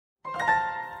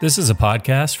This is a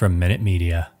podcast from Minute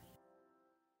Media.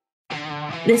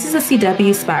 This is a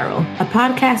CW Spiral, a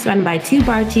podcast run by two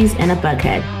Barchies and a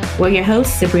Bughead. We're your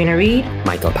hosts, Sabrina Reed,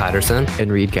 Michael Patterson,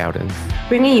 and Reed Gowden,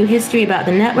 bringing you history about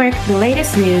the network, the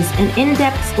latest news, and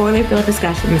in-depth spoiler-filled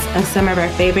discussions of some of our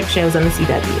favorite shows on the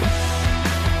CW.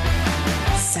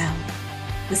 So,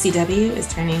 the CW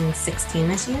is turning 16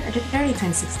 this year, or did it already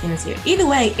turn 16 this year? Either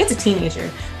way, it's a teenager.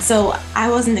 So I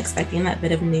wasn't expecting that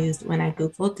bit of news when I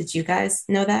Googled. Did you guys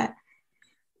know that?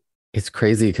 It's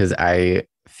crazy because I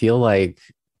feel like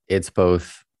it's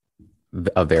both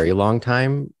a very long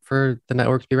time for the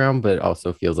network to be around, but it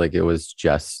also feels like it was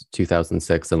just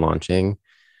 2006 and launching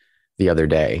the other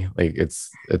day. Like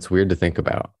it's weird to think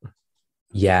about.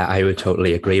 Yeah, I would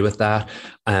totally agree with that.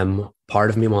 Part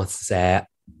of me wants to say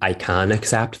I can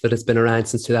accept that it's been around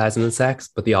since 2006,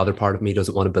 but the other part of me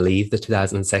doesn't want to believe that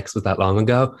 2006 was that long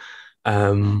ago.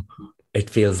 It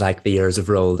feels like the years have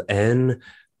rolled in.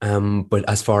 But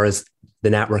as far as the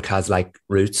network has like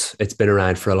roots, it's been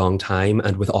around for a long time.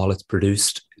 And with all it's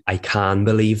produced, I can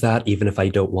believe that, even if I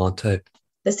don't want to.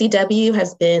 The CW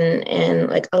has been in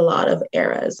like a lot of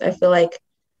eras. I feel like,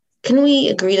 can we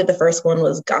agree that the first one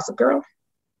was Gossip Girl?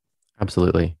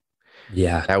 Absolutely.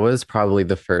 Yeah. That was probably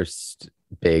the first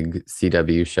big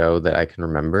CW show that I can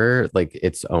remember, like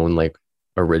its own like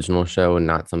original show and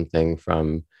not something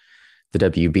from the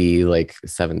WB like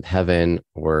Seventh Heaven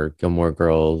or Gilmore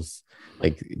Girls.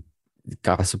 Like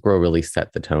Gossip Girl really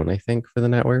set the tone, I think, for the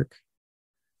network.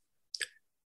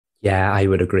 Yeah, I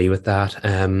would agree with that.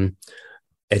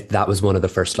 That was one of the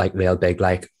first like real big,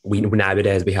 like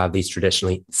nowadays we have these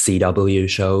traditionally CW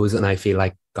shows, and I feel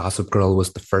like Gossip Girl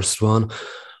was the first one.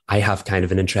 I have kind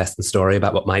of an interesting story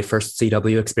about what my first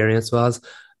CW experience was.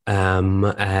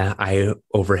 I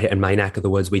over here in my neck of the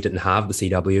woods, we didn't have the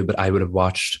CW, but I would have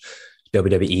watched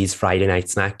WWE's Friday Night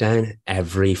SmackDown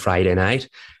every Friday night.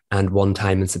 And one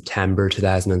time in September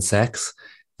 2006,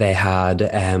 they had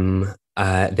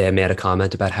they made a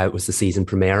comment about how it was the season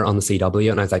premiere on the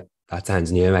CW, and I was like, that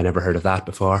sounds new. I never heard of that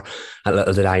before. And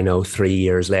little did I know, 3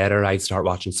 years later, I'd start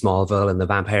watching Smallville and The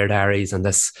Vampire Diaries, and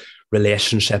this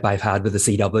relationship I've had with the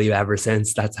CW ever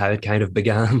since. That's how it kind of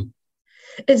began.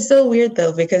 It's so weird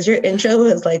though, because your intro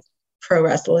was like pro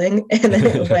wrestling, and then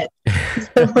it went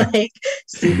to like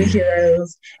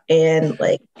superheroes and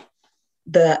like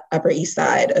the Upper East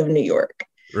Side of New York.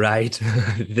 Right.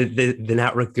 The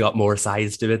network got more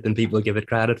size to it than people give it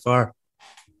credit for.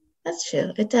 That's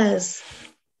true. It does.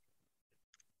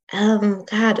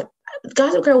 God,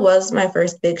 Gossip Girl was my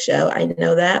first big show. I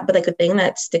know that. But like the thing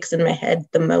that sticks in my head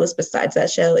the most besides that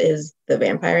show is The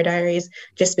Vampire Diaries,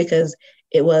 just because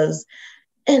it was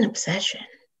an obsession.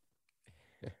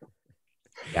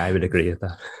 Yeah, I would agree with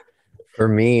that. For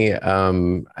me,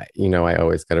 I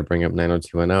always got to bring up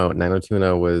 90210.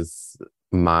 90210 was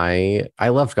I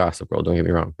loved Gossip Girl, don't get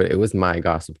me wrong, but it was my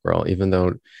Gossip Girl, even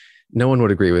though no one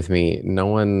would agree with me. No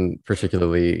one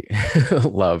particularly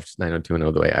loved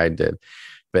 90210 the way I did,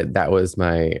 but that was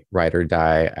my ride or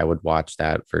die. I would watch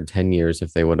that for 10 years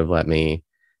if they would have let me.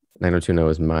 90210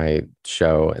 was my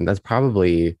show, and that's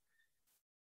probably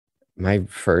my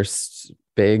first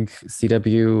big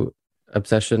CW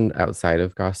obsession outside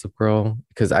of Gossip Girl,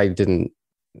 because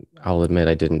I'll admit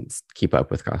I didn't keep up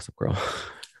with Gossip Girl.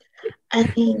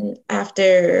 I mean,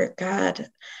 after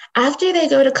they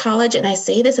go to college, and I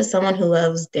say this as someone who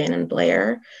loves Dan and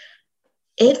Blair,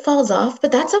 it falls off,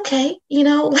 but that's okay. You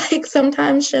know, like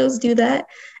sometimes shows do that.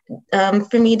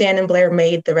 For me, Dan and Blair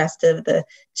made the rest of the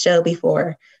show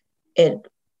before it.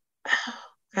 Oh,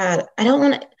 God, I don't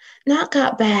want to. Not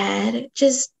got bad,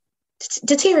 just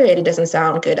deteriorated doesn't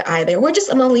sound good either. I'm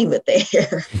gonna leave it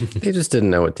there. They just didn't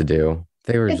know what to do.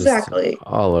 They were exactly just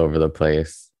all over the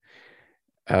place.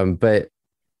 But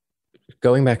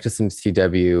going back to some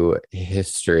CW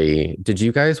history, did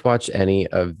you guys watch any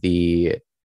of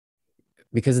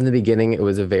because in the beginning it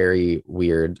was a very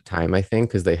weird time, I think,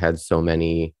 because they had so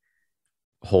many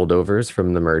holdovers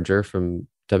from the merger from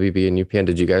WB and UPN.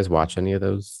 Did you guys watch any of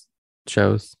those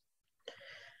shows?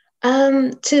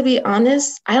 To be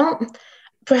honest,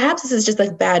 perhaps this is just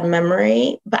like bad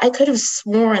memory, but I could have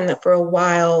sworn that for a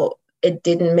while it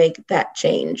didn't make that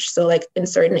change. So like in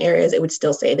certain areas, it would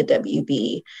still say the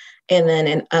WB, and then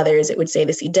in others, it would say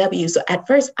the CW. So at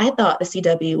first I thought the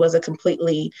CW was a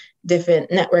completely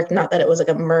different network, not that it was like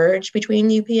a merge between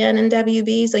UPN and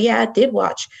WB. So yeah, I did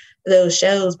watch those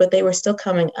shows, but they were still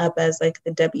coming up as like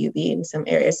the WB in some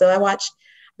areas. So I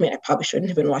probably shouldn't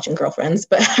have been watching Girlfriends,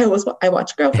 but I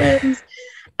watched Girlfriends,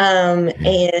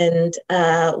 and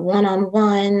One on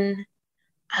One.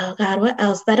 Oh God, what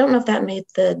else? I don't know if that made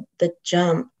the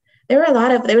jump.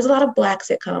 there was a lot of Black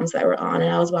sitcoms that were on,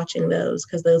 and I was watching those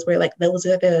because those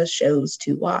are the shows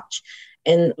to watch,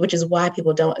 and which is why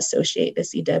people don't associate the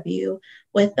CW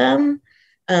with them,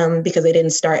 because they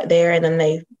didn't start there and then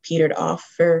they petered off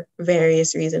for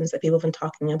various reasons that people have been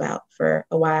talking about for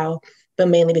a while, but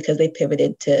mainly because they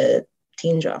pivoted to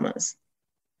teen dramas.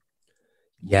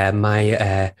 Yeah,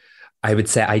 I would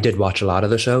say I did watch a lot of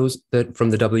the shows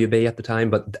from the WB at the time,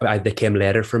 but they came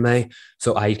later for me.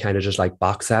 So I kind of just like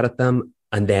box set at them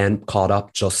and then caught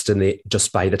up just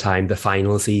by the time the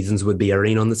final seasons would be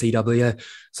airing on the CW.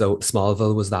 So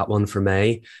Smallville was that one for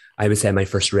me. I would say my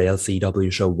first real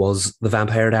CW show was The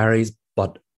Vampire Diaries,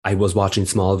 but I was watching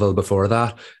Smallville before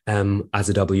that as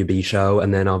a WB show.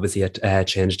 And then obviously it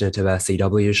changed into a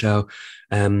CW show.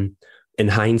 In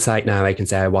hindsight now, I can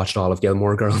say I watched all of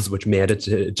Gilmore Girls, which made it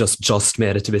to, just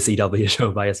made it to a CW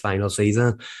show by its final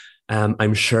season.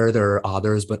 I'm sure there are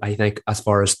others, but I think as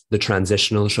far as the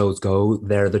transitional shows go,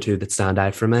 they're the two that stand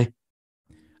out for me.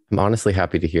 I'm honestly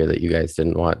happy to hear that you guys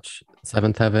didn't watch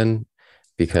Seventh Heaven,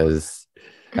 because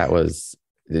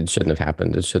it shouldn't have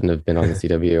happened. It shouldn't have been on the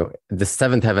CW. The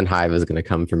Seventh Heaven hive is going to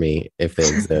come for me if they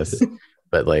exist.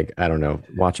 But like, I don't know,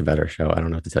 watch a better show. I don't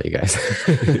know what to tell you guys.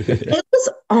 It was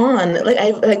on.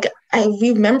 I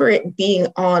remember it being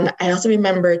on. I also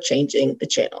remember changing the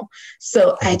channel.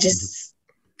 So I just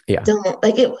don't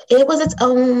like it. It was its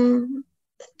own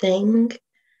thing.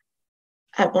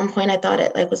 At one point I thought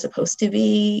it was supposed to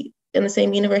be in the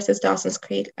same universe as Dawson's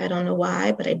Creek. I don't know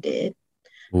why, but I did.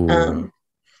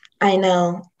 I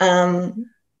know.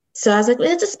 So I was like,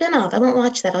 it's a spinoff. I won't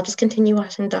watch that. I'll just continue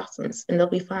watching Dawson's and they'll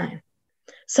be fine.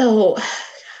 So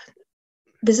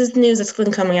this is news that's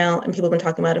been coming out and people have been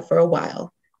talking about it for a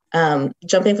while.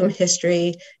 Jumping from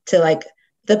history to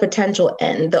the potential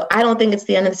end, though I don't think it's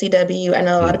the end of the CW. I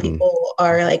know a lot of people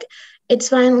are like, it's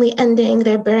finally ending.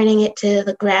 They're burning it to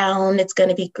the ground. It's going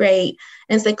to be great.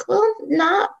 And it's like, well,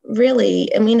 not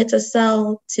really. I mean, it's a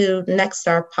sell to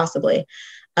Nexstar possibly.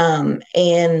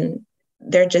 And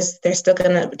they're still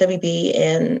going to WB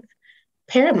and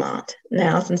Paramount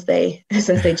now, since they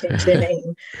changed their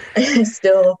name, is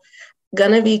still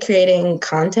gonna be creating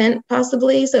content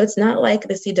possibly. So it's not like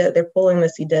they're pulling the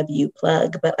CW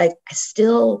plug, but I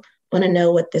still want to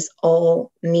know what this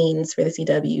all means for the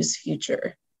CW's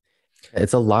future.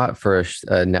 It's a lot for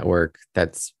a network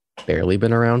that's barely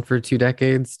been around for 2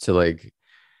 decades to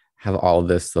have all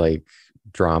this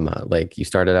drama. You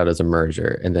started out as a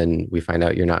merger, and then we find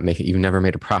out you've never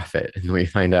made a profit, and we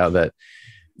find out that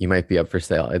you might be up for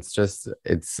sale.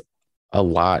 It's a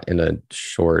lot in a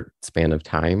short span of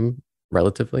time,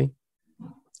 relatively.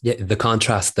 Yeah, the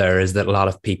contrast there is that a lot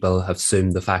of people have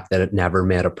assumed the fact that it never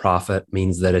made a profit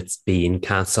means that it's being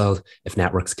cancelled, if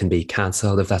networks can be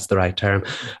cancelled, if that's the right term.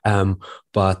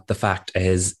 But the fact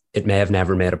is, it may have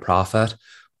never made a profit,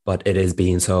 but it is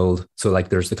being sold. So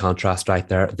there's the contrast right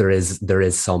there. There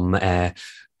is somebody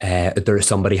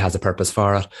has a purpose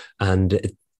for it,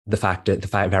 and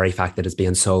the very fact that it's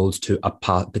being sold to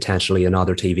potentially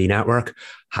another TV network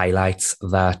highlights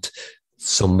that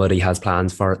somebody has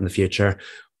plans for it in the future,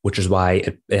 which is why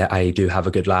I do have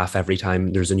a good laugh every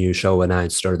time there's a new show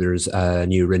announced or there's a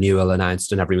new renewal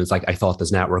announced and everyone's like, I thought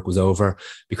this network was over,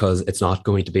 because it's not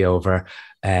going to be over.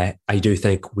 I do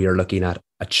think we are looking at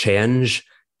a change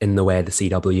in the way the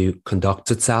CW conducts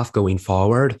itself going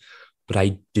forward, but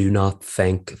I do not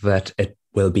think that it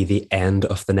will be the end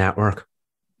of the network.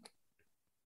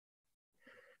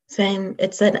 Same.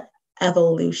 It's an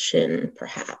evolution,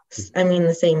 perhaps. I mean,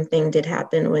 the same thing did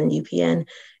happen when UPN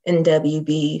and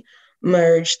WB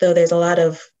merged, though there's a lot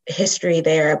of history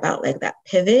there about that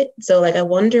pivot. So I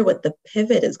wonder what the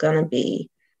pivot is going to be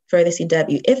for the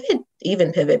CW. If it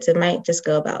even pivots, it might just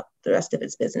go about the rest of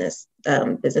its business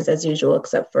as usual,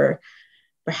 except for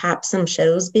perhaps some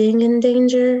shows being in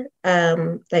danger,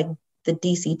 like the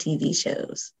DC TV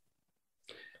shows.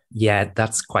 Yeah,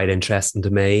 that's quite interesting to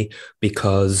me,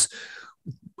 because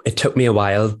it took me a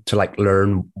while to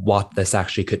learn what this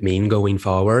actually could mean going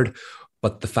forward.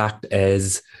 But the fact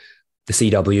is, the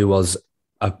CW was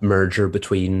a merger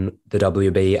between the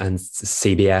WB and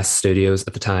CBS studios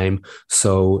at the time.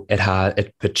 So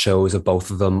it put shows of both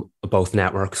of them, both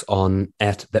networks on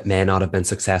it that may not have been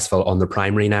successful on the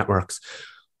primary networks.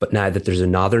 But now that there's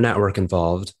another network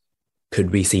involved,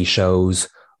 could we see shows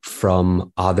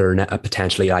from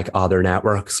potentially other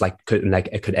networks, could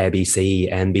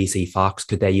ABC, NBC, Fox,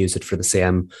 could they use it for the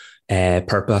same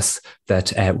purpose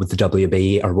that with the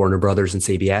WB or Warner Brothers and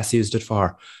CBS used it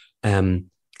for?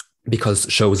 Because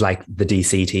shows like the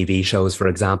DC TV shows, for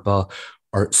example,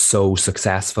 are so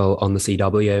successful on the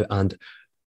CW, and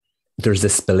there's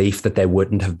this belief that they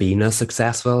wouldn't have been as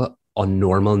successful on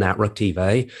normal network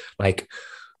TV. Like,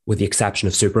 with the exception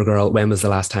of Supergirl, when was the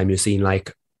last time you've seen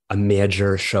like a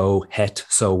major show hit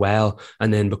so well?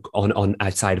 And then on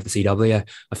outside of the CW,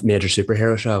 a major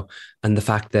superhero show. And the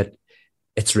fact that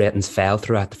its ratings fell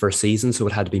throughout the first season, so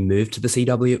it had to be moved to the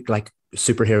CW. Like,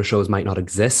 superhero shows might not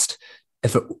exist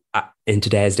if it, in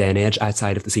today's day and age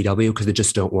outside of the CW, because they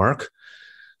just don't work.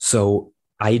 So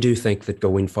I do think that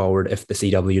going forward, if the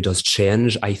CW does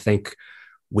change, I think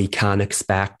we can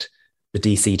expect the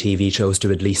DC TV shows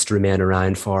to at least remain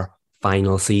around for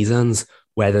final seasons,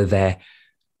 whether they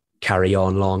carry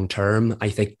on long term. I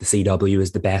think the CW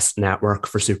is the best network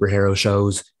for superhero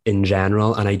shows in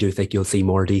general, and I do think you'll see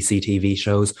more DC TV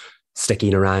shows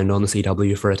sticking around on the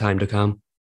CW for a time to come.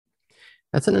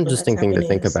 That's an interesting thing to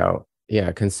think about.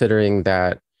 Yeah, considering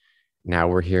that now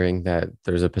we're hearing that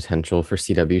there's a potential for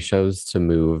CW shows to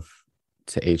move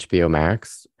to HBO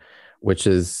Max, which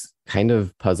is kind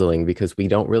of puzzling because we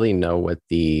don't really know what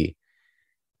the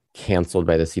canceled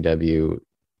by the CW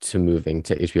to moving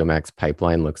to HBO Max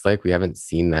pipeline looks like. We haven't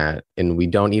seen that. And we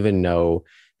don't even know,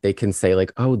 they can say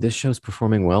like, oh, this show's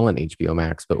performing well on HBO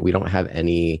Max, but we don't have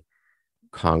any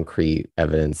concrete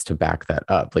evidence to back that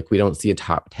up. Like, we don't see a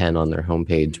top 10 on their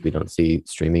homepage. We don't see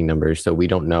streaming numbers. So we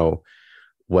don't know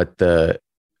what the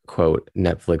quote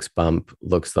Netflix bump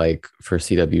looks like for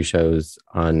CW shows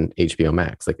on HBO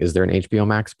Max. Like, is there an HBO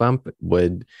Max bump?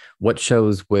 What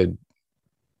shows would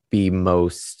be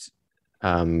most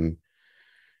applicable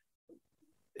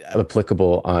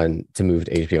on to move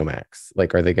to HBO Max?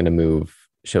 Like, are they going to move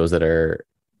shows that are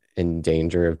in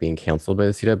danger of being canceled by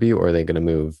the CW, or are they going to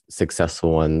move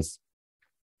successful ones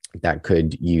that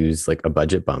could use like a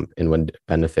budget bump and would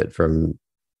benefit from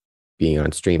being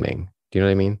on streaming? Do you know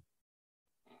what I mean?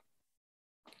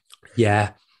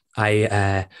 Yeah,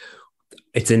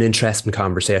 it's an interesting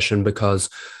conversation because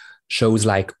shows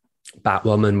like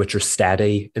Batwoman, which are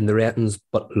steady in the ratings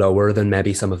but lower than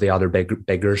maybe some of the other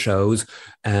bigger shows,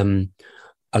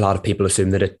 a lot of people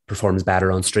assume that it performs better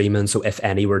on streaming. So if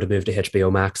any were to move to HBO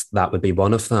Max, that would be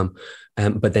one of them.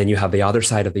 But then you have the other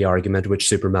side of the argument, which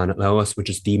Superman and Lois, which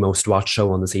is the most watched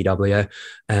show on the CW.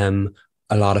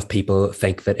 A lot of people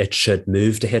think that it should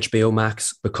move to HBO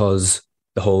Max because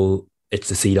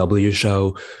it's a CW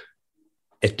show.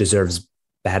 It deserves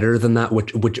better than that,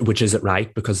 which isn't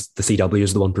right, because the CW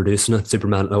is the one producing it.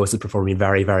 Superman and Lois is performing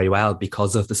very, very well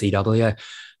because of the CW.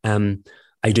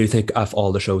 I do think of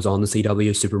all the shows on the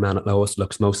CW, Superman and Lois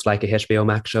looks most like a HBO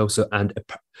Max show. So, and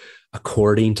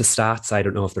according to stats, I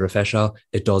don't know if they're official,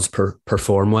 it does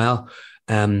perform well.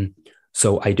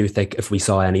 So I do think if we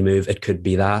saw any move, it could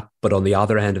be that. But on the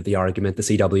other end of the argument, the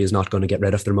CW is not going to get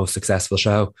rid of their most successful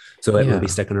show. So it will be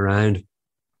sticking around.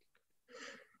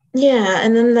 Yeah.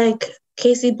 And then like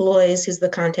Casey Bloys, who's the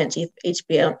content chief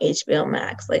of HBO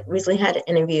Max, like recently had an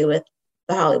interview with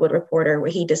The Hollywood Reporter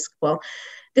where he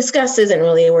discuss isn't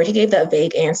really a word. He gave that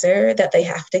vague answer that they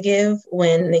have to give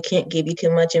when they can't give you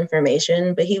too much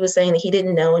information. But he was saying that he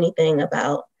didn't know anything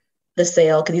about the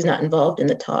sale because he's not involved in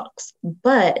the talks,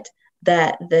 but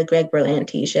that the Greg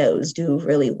Berlanti shows do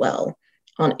really well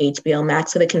on HBO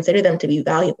Max. So they consider them to be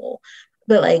valuable.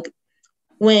 But like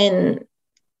when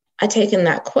I take in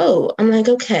that quote, I'm like,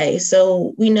 okay,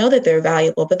 so we know that they're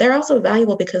valuable, but they're also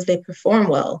valuable because they perform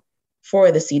well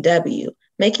for the CW.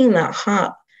 Making that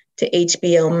hop to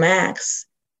HBO Max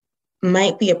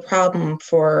might be a problem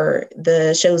for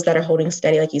the shows that are holding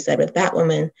steady, like you said, with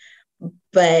Batwoman.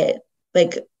 But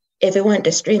like, if it went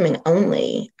to streaming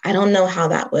only, I don't know how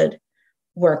that would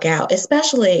work out,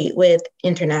 especially with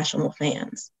international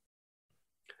fans.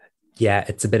 Yeah,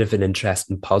 it's a bit of an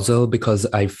interesting puzzle because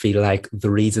I feel like the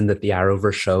reason that the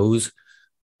Arrowverse shows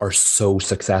are so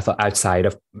successful outside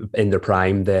of in their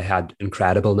prime, they had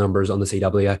incredible numbers on the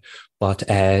CW, but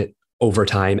over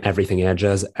time, everything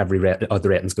ages, other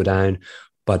ratings go down.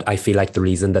 But I feel like the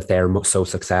reason that they're so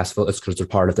successful is because they're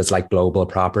part of this like global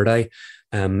property.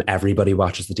 Everybody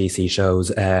watches the DC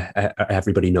shows.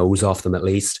 Everybody knows of them at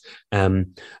least.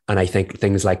 And I think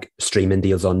things like streaming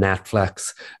deals on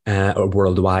Netflix or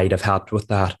worldwide have helped with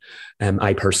that.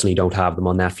 I personally don't have them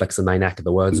on Netflix in my neck of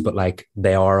the woods, but like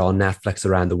they are on Netflix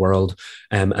around the world.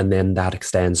 And then that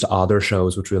extends to other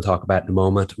shows, which we'll talk about in a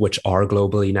moment, which are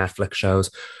globally Netflix shows.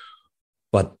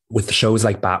 But with shows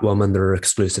like Batwoman, they're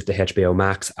exclusive to HBO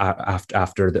Max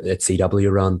after its CW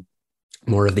run.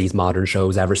 More of these modern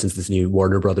shows, ever since this new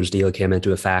Warner Brothers deal came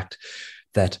into effect,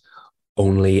 that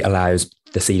only allows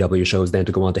the CW shows then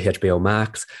to go on to HBO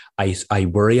Max. I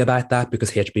worry about that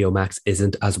because HBO Max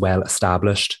isn't as well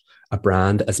established a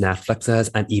brand as Netflix is.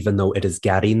 And even though it is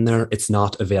getting there, it's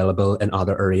not available in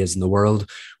other areas in the world,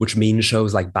 which means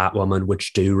shows like Batwoman,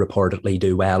 which do reportedly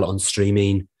do well on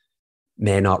streaming,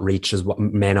 may not reach as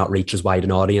wide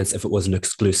an audience if it was an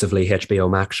exclusively HBO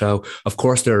Max show. Of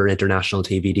course, there are international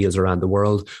TV deals around the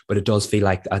world, but it does feel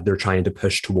like they're trying to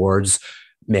push towards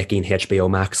making HBO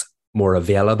Max more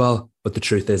available. But the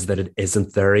truth is that it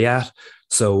isn't there yet.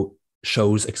 So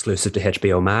shows exclusive to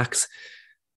HBO Max,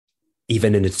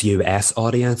 even in its US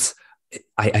audience,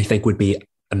 I think would be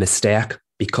a mistake,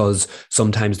 because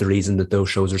sometimes the reason that those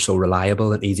shows are so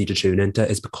reliable and easy to tune into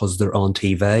is because they're on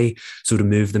TV. So to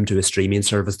move them to a streaming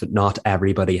service that not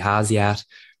everybody has yet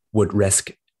would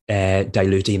risk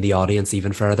diluting the audience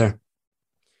even further.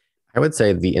 I would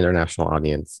say the international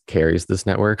audience carries this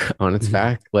network on its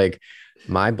back. Like,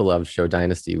 my beloved show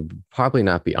Dynasty would probably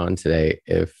not be on today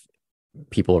if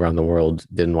people around the world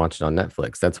didn't watch it on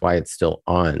Netflix. That's why it's still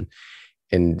on.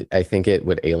 And I think it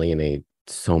would alienate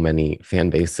so many fan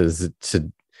bases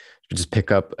to just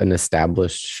pick up an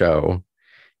established show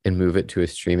and move it to a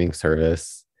streaming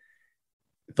service.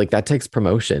 Like, that takes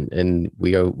promotion, and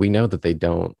we know that they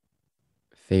don't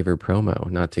favor promo,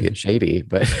 not to get shady,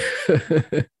 but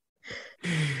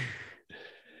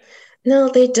No,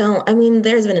 they don't. I mean,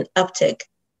 there's been an uptick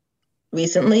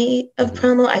recently of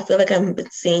promo. I feel like I've been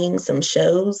seeing some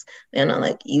shows and on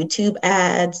like YouTube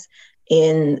ads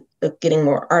and getting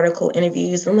more article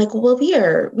interviews. I'm like, well, we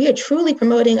are truly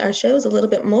promoting our shows a little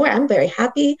bit more. I'm very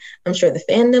happy. I'm sure the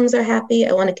fandoms are happy.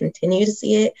 I want to continue to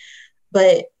see it.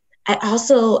 But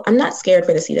I'm not scared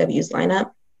for the CW's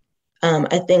lineup.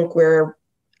 I think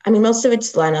most of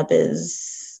its lineup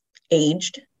is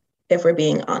aged, if we're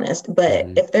being honest.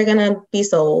 But if they're going to be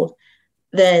sold,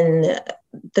 then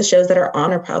the shows that are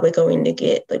on are probably going to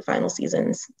get like final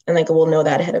seasons, and like we'll know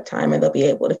that ahead of time, and they'll be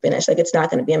able to finish. Like, it's not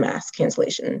going to be a mass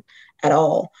cancellation at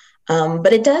all.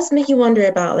 But it does make you wonder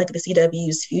about like the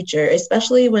CW's future,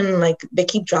 especially when like they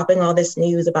keep dropping all this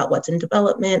news about what's in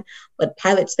development, what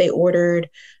pilots they ordered.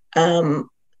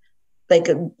 Like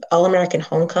All American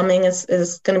Homecoming is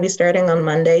going to be starting on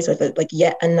Monday, so it's like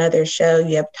yet another show.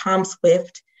 You have Tom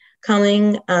Swift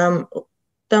coming.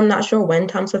 I'm not sure when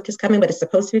Tom Swift is coming, but it's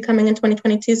supposed to be coming in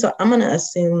 2022. So I'm going to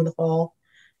assume the fall.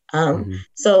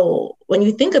 So when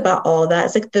you think about all that,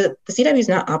 it's like the CW is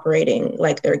not operating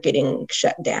like they're getting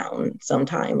shut down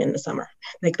sometime in the summer.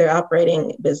 Like, they're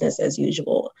operating business as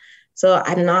usual. So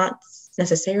I'm not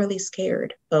necessarily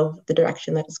scared of the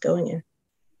direction that it's going in.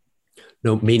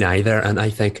 No, me neither. And I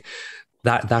think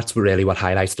that's really what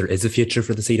highlights there is a future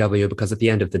for the CW, because at the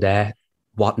end of the day,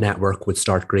 what network would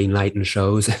start greenlighting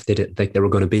shows if they didn't think they were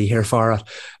going to be here for it?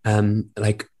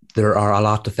 There's a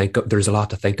lot to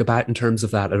think about in terms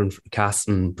of that, and cast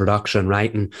and production,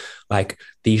 right? And like,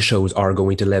 these shows are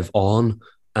going to live on,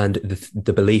 and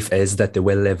the belief is that they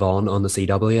will live on the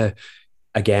CW.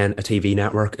 Again, a TV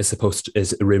network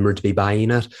is rumored to be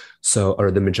buying it, or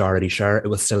the majority share. It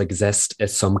will still exist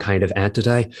as some kind of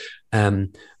entity,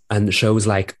 and shows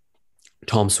like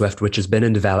Tom Swift, which has been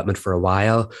in development for a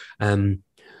while.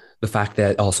 The fact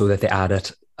that they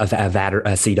added a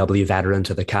CW veteran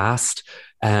to the cast,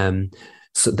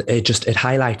 so it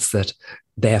highlights that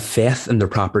they have faith in their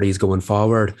properties going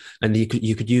forward. And you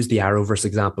could use the Arrowverse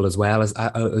example as well, as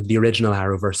the original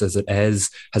Arrowverse as it has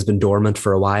been dormant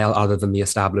for a while, other than the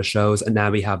established shows, and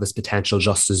now we have this potential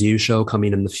Just As You show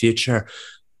coming in the future,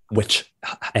 which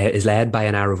is led by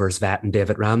an Arrowverse vet and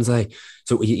David Ramsey.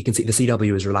 So you can see the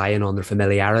CW is relying on their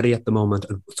familiarity at the moment.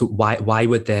 So why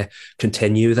would they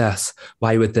continue this?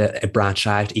 Why would they branch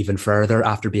out even further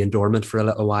after being dormant for a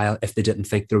little while if they didn't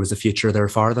think there was a future there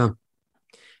for them?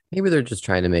 Maybe they're just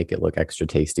trying to make it look extra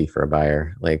tasty for a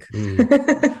buyer. Like,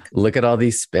 look at all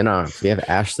these spinoffs. We have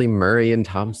Ashley Murray and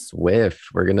Tom Swift.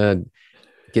 We're going to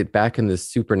get back in the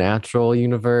supernatural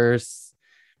universe,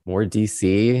 more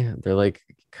DC. They're like,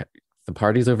 the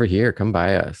party's over here. Come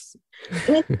by us.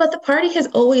 I mean, but the party has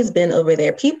always been over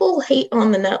there. People hate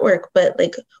on the network, but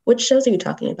like, which shows are you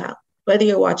talking about? Whether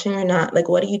you're watching or not, like,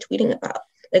 what are you tweeting about?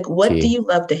 Like, what do you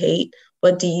love to hate?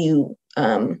 What do you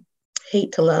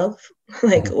hate to love?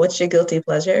 Like, what's your guilty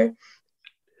pleasure?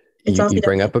 You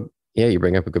bring up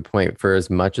a good point. For as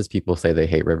much as people say they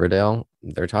hate Riverdale,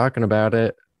 they're talking about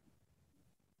it.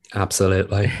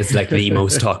 Absolutely. It's like the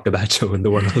most talked about show in the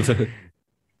world.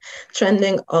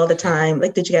 Trending all the time.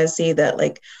 Like, did you guys see that?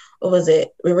 Like, what was it?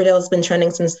 Riverdale's been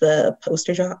trending since the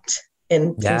poster dropped,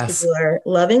 and since people are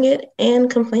loving it and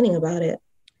complaining about it.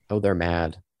 Oh, they're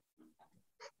mad.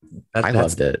 I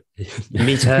loved it.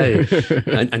 Me too.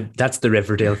 and that's the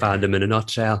Riverdale fandom in a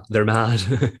nutshell. They're mad.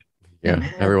 Yeah,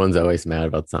 everyone's always mad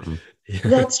about something.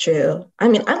 That's true. I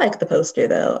mean, I like the poster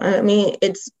though. I mean,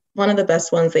 it's one of the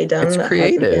best ones they've done. It's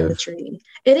creative.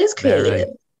 It is creative.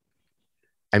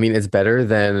 I mean, it's better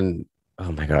than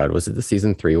oh my God, was it the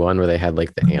season 3 one where they had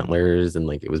like the antlers and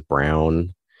like it was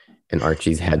brown and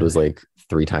Archie's head was like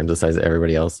 3 times the size of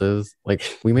everybody else's?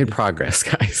 Like, we made progress,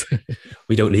 guys.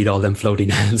 We don't need all them floating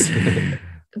heads.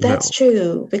 That's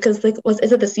true, because like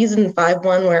is it the season 5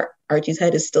 one where Archie's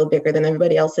head is still bigger than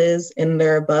everybody else's and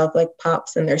they're above like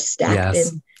Pops and they're stacked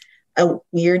in a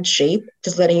weird shape,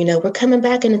 just letting you know we're coming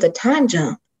back and it's a time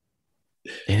jump.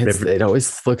 And it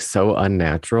always looks so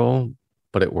unnatural,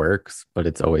 but it works. But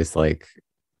it's always like,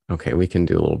 okay, we can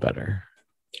do a little better.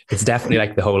 It's definitely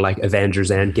like the whole like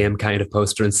Avengers Endgame kind of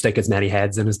poster and stick as many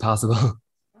heads in as possible.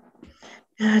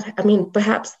 God, I mean,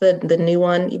 perhaps the new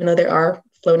one, even though there are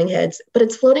floating heads, but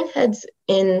it's floating heads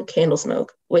in candle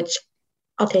smoke, which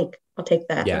I'll take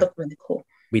that. Yeah. It looks really cool.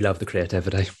 We love the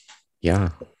creativity. Yeah.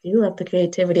 I do love the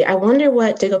creativity. I wonder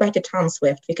to go back to Tom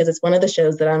Swift, because it's one of the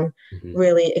shows that I'm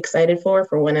really excited for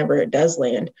whenever it does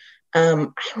land. I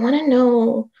want to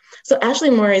know. So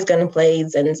Ashley Murray is going to play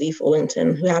Zenzi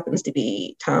Fullington, who happens to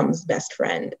be Tom's best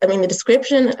friend. I mean, the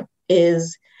description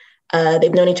is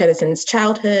they've known each other since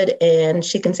childhood, and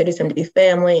she considers him to be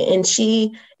family, and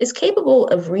she is capable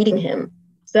of reading him.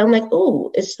 So I'm like,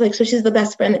 oh, it's like, so she's the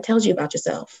best friend that tells you about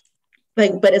yourself.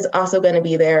 Like, but it's also going to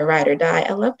be their ride or die.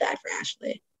 I love that for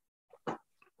Ashley.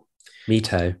 Me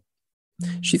too.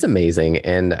 She's amazing.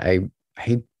 And I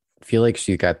feel like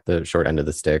she got the short end of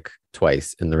the stick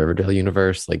twice in the Riverdale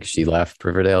universe. Like, she left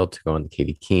Riverdale to go on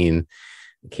Katie Keene.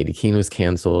 Katie Keene was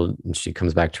canceled, and she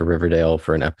comes back to Riverdale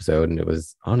for an episode. And it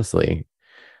was, honestly,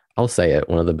 I'll say it,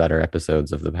 one of the better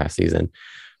episodes of the past season.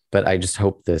 But I just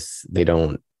hope they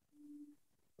don't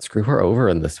screw her over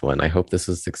in this one. I hope this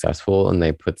is successful and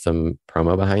they put some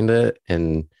promo behind it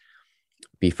and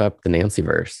beef up the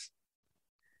Nancyverse.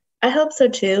 I hope so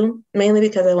too, mainly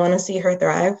because I want to see her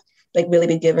thrive, like really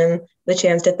be given the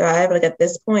chance to thrive. Like at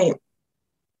this point,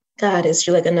 God, is she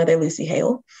like another Lucy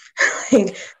Hale?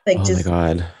 like oh just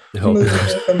my God. moving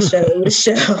from show to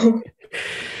show.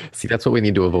 See, that's what we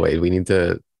need to avoid. We need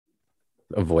to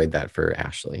avoid that for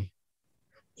Ashley.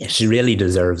 Yes. She really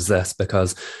deserves this,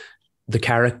 because the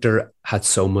character had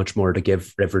so much more to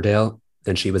give Riverdale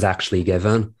than she was actually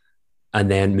given.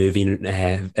 And then moving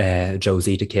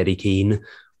Josie to Katie Keene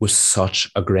was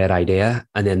such a great idea.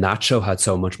 And then that show had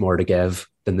so much more to give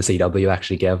than the CW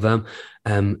actually gave them.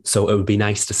 So it would be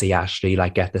nice to see Ashley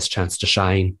like get this chance to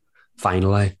shine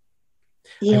finally.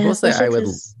 Yeah, I will say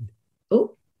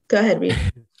Oh, go ahead, Reed.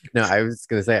 No, I was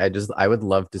going to say, I would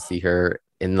love to see her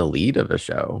in the lead of a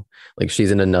show. Like,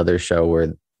 she's in another show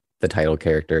where the title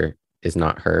character is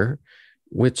not her,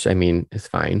 which I mean is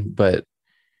fine, but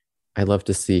I'd love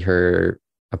to see her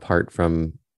apart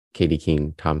from Katie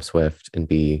Keene, Tom Swift, and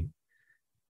be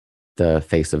the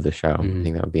face of the show. I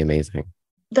think that would be amazing.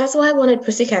 That's why I wanted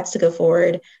Pussycats to go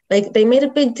forward. Like, they made a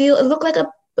big deal. It looked like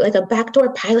a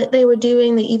backdoor pilot they were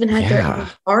doing. They even had their own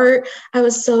art. I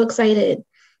was so excited.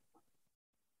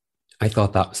 I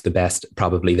thought that was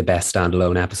probably the best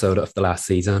standalone episode of the last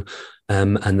season.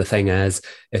 And the thing is,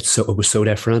 it was so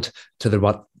different to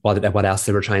what else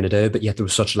they were trying to do, but yet there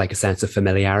was such like a sense of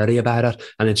familiarity about it,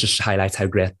 and it just highlights how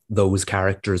great those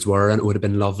characters were. And it would have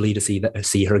been lovely to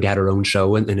see her get her own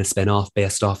show in a spin-off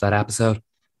based off that episode.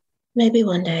 Maybe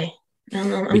one day.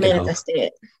 I'm manifesting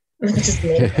it. Just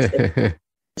manifest it.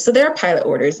 So there are pilot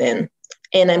orders in,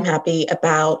 and I'm happy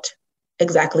about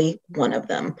exactly one of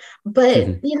them.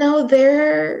 But you know,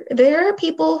 there are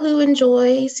people who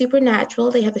enjoy Supernatural.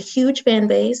 They have a huge fan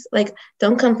base. Like,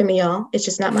 don't come for me, y'all. It's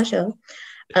just not my show.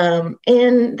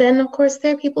 And then of course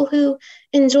there are people who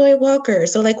enjoy Walker.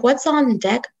 So like, what's on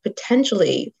deck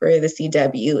potentially for the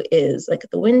CW is like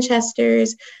the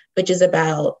Winchesters, which is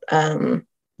about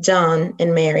John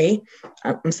and Mary.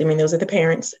 I'm assuming those are the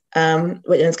parents. And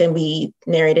it's going to be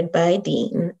narrated by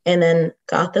Dean. And then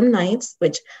Gotham Knights,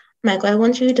 which, Michael, I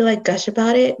want you to like gush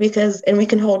about it, and we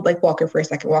can hold like Walker for a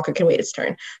second. Walker can wait his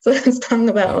turn. So let's talk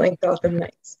about like Gotham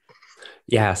Knights.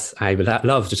 Yes, I would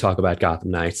love to talk about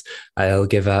Gotham Knights. I'll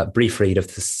give a brief read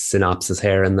of the synopsis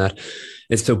here, and that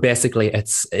is, so basically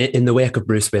it's in the wake of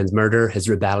Bruce Wayne's murder, his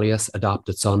rebellious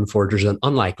adopted son forges an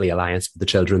unlikely alliance with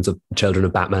the children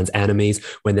of Batman's enemies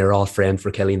when they're all framed for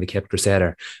killing the Caped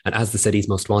Crusader. And as the city's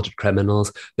most wanted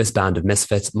criminals, this band of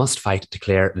misfits must fight to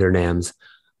clear their names.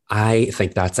 I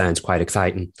think that sounds quite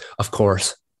exciting. Of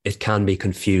course, it can be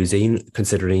confusing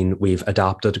considering we've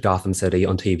adopted Gotham City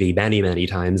on TV many, many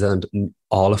times, and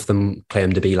all of them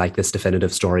claim to be like this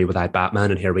definitive story without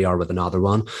Batman, and here we are with another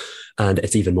one. And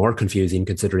it's even more confusing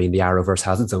considering the Arrowverse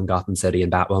has its own Gotham City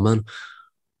and Batwoman.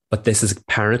 But this is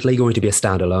apparently going to be a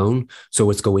standalone, so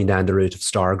it's going down the route of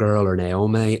Stargirl or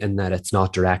Naomi in that it's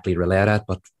not directly related,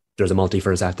 but there's a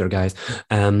multiverse out there, guys.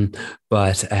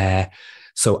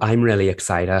 So I'm really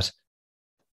excited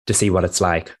to see what it's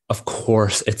like. Of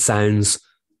course, it sounds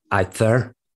out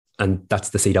there, and that's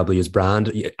the CW's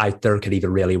brand. Out there could either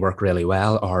really work really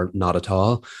well or not at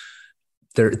all.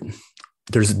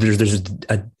 It's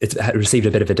received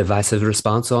a bit of a divisive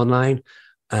response online,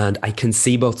 and I can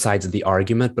see both sides of the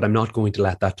argument, but I'm not going to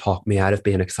let that talk me out of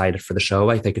being excited for the show.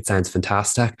 I think it sounds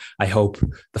fantastic. I hope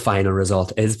the final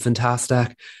result is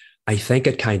fantastic. I think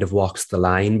it kind of walks the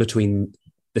line between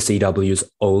the CW's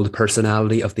old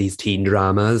personality of these teen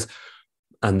dramas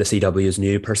and the CW's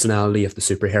new personality of the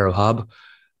superhero hub.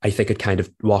 I think it kind of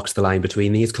walks the line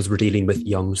between these because we're dealing with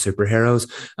young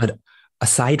superheroes. And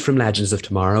aside from Legends of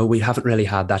Tomorrow, we haven't really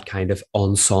had that kind of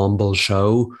ensemble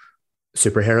show,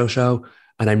 superhero show.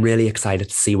 And I'm really excited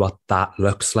to see what that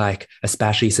looks like,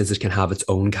 especially since it can have its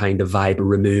own kind of vibe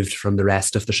removed from the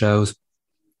rest of the shows.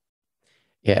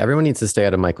 Yeah, everyone needs to stay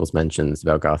out of Michael's mentions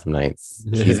about Gotham Knights.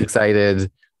 He's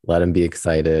excited. Let him be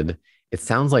excited. It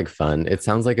sounds like fun. It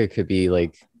sounds like it could be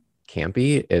like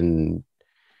campy, and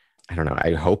I don't know.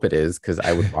 I hope it is, because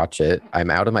I would watch it. I'm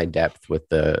out of my depth with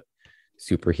the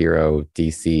superhero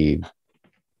DC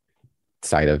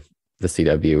side of the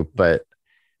CW, but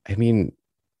I mean,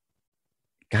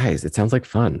 guys, it sounds like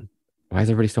fun. Why is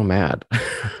everybody so mad?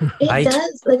 It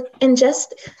does. Like, and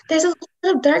just there's a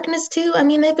little of darkness too. I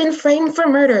mean, they've been framed for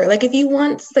murder. Like, if you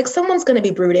want, like, someone's going to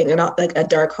be brooding in like a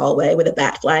dark hallway with a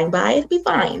bat flying by, it'd be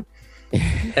fine.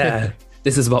 Yeah,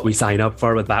 this is what we sign up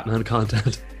for with Batman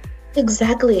content.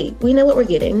 Exactly. We know what we're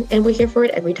getting, and we're here for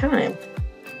it every time.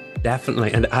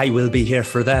 Definitely, and I will be here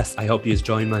for this. I hope you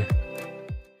join me.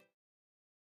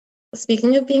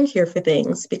 Speaking of being here for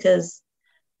things, because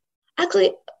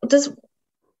actually,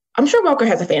 I'm sure Walker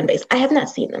has a fan base. I have not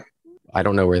seen them. I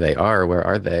don't know where they are. Where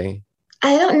are they?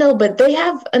 I don't know, but they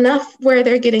have enough where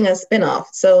they're getting a spinoff.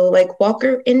 So, like,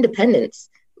 Walker Independence,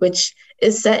 which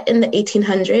is set in the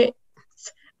 1800s,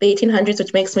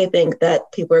 which makes me think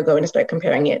that people are going to start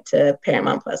comparing it to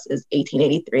Paramount Plus's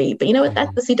 1883. But you know what?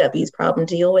 That's the CW's problem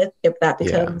to deal with if that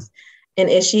becomes an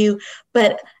issue.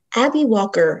 But Abby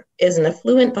Walker is an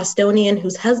affluent Bostonian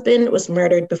whose husband was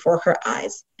murdered before her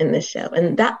eyes in this show.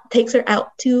 And that takes her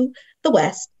out to the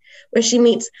West, where she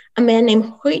meets a man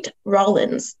named Hoyt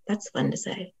Rollins. That's fun to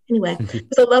say. Anyway,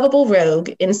 who's a lovable rogue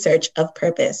in search of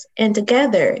purpose. And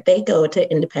together they go to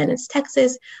Independence,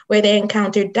 Texas, where they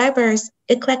encounter diverse,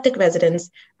 eclectic residents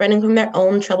running from their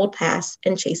own troubled past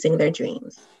and chasing their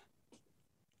dreams.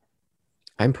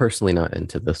 I'm personally not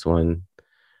into this one.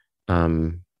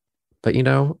 But, you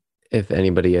know, if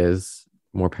anybody is,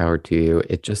 more power to you.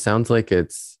 It just sounds like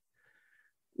it's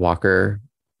Walker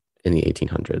in the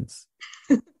 1800s.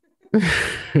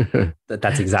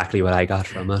 That's exactly what I got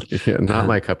from it. Yeah, not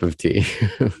my cup of tea.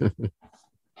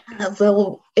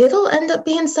 Well, it'll end up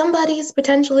being somebody's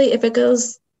potentially if it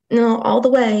goes, all the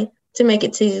way to make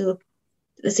it to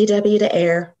the CW to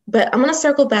air. But I'm going to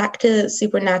circle back to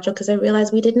Supernatural because I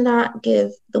realized we did not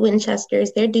give the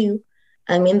Winchesters their due.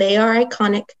 I mean, they are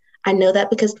iconic. I know that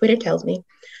because Twitter tells me.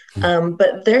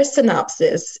 But their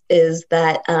synopsis is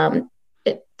that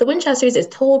the Winchesters is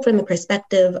told from the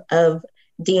perspective of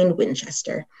Dean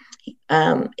Winchester.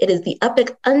 It is the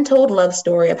epic, untold love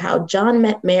story of how John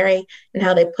met Mary and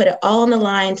how they put it all on the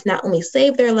line to not only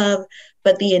save their love,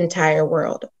 but the entire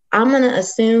world. I'm going to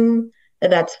assume that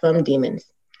that's from demons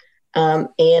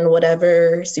and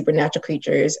whatever supernatural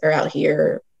creatures are out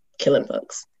here killing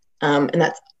folks. And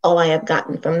that's all I have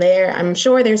gotten from there. I'm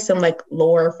sure there's some like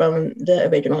lore from the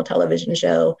original television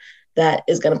show that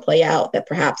is going to play out that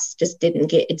perhaps just didn't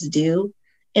get its due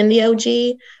in the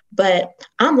OG, but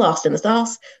I'm lost in the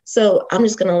sauce. So I'm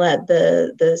just going to let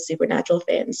the Supernatural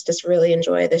fans just really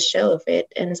enjoy this show if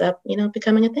it ends up,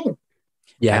 becoming a thing.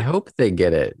 Yeah, I hope they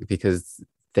get it because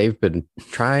they've been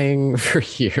trying for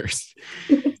years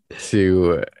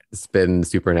to spin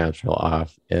Supernatural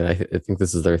off. And I think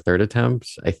this is their third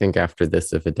attempt. I think after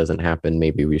this, if it doesn't happen,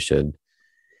 maybe we should,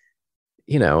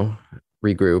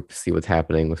 regroup, see what's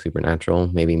happening with Supernatural,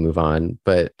 maybe move on.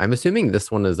 But I'm assuming this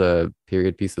one is a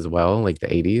period piece as well, like the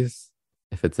 80s,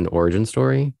 if it's an origin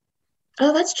story.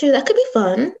 Oh, that's true. That could be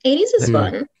fun. 80s is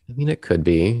fun. I mean, it could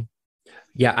be.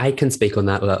 Yeah, I can speak on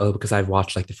that a little because I've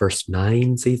watched like the first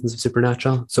 9 seasons of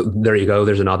Supernatural. So there you go.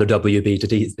 There's another WB to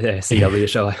CW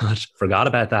show I watched. Forgot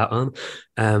about that one.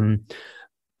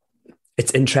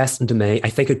 It's interesting to me.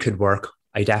 I think it could work.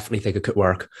 I definitely think it could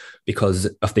work because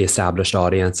of the established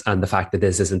audience and the fact that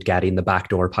this isn't getting the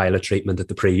backdoor pilot treatment that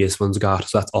the previous ones got.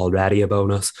 So that's already a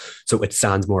bonus. So it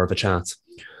stands more of a chance.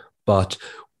 But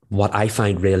what I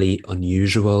find really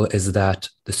unusual is that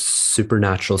the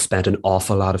Supernatural spent an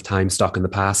awful lot of time stuck in the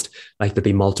past. Like there'd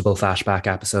be multiple flashback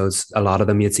episodes. A lot of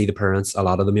them you'd see the parents, a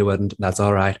lot of them you wouldn't. That's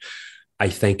all right. I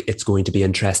think it's going to be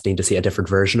interesting to see a different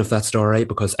version of that story,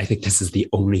 because I think this is the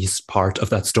only part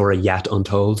of that story yet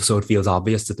untold. So it feels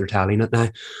obvious that they're telling it now.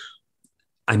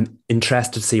 I'm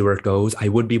interested to see where it goes. I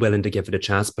would be willing to give it a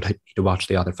chance, but I need to watch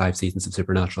the other 5 seasons of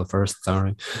Supernatural first.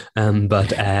 Sorry.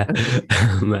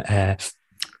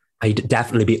 I'd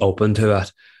definitely be open to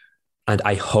it. And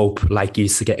I hope, like you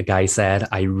guys said,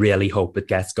 I really hope it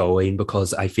gets going,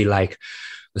 because I feel like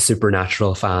the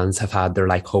Supernatural fans have had their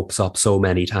like hopes up so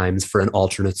many times for an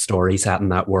alternate story set in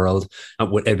that world.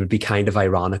 It would be kind of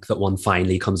ironic that one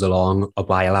finally comes along a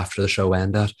while after the show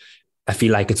ended. I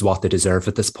feel like it's what they deserve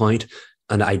at this point,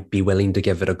 and I'd be willing to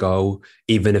give it a go,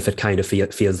 even if it kind of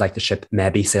feels like the ship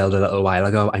maybe sailed a little while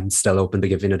ago. I'm still open to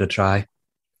giving it a try.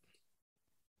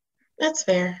 That's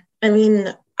fair. I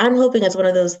mean, I'm hoping it's one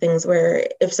of those things where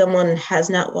if someone has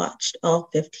not watched all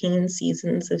 15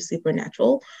 seasons of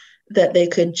Supernatural, that they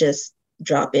could just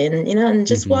drop in, and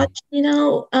just watch,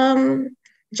 John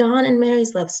and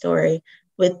Mary's love story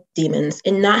with demons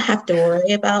and not have to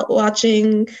worry about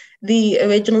watching the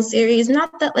original series.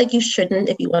 Not that like you shouldn't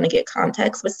if you want to get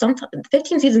context, but sometimes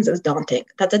 15 seasons is daunting.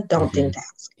 That's a daunting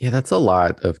task. Yeah, that's a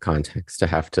lot of context to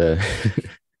have to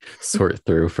sort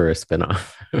through for a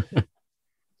spinoff.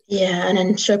 Yeah, and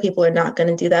I'm sure people are not going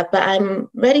to do that, but I'm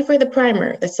ready for the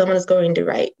primer that someone is going to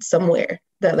write somewhere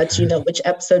that lets you know which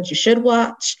episodes you should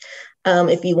watch,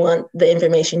 if you want the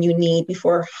information you need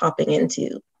before hopping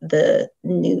into the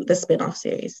spin-off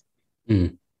series.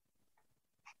 I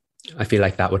feel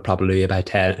like that would probably be about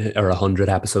 10 or 100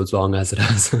 episodes long as it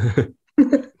is.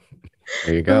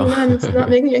 There you go. Oh man, it's not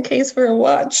making a case for a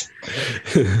watch.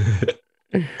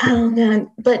 Oh man,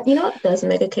 but you know what does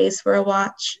make a case for a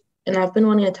watch? And I've been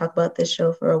wanting to talk about this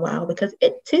show for a while, because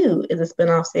it too is a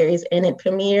spin-off series, and it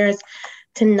premieres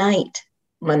tonight,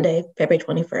 Monday, February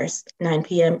 21st, 9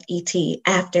 p.m. ET,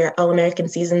 after All-American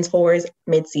Season 4's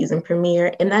mid-season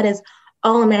premiere, and that is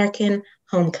All-American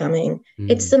Homecoming.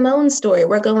 It's Simone's story.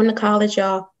 We're going to college,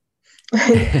 y'all.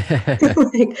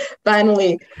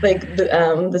 Finally,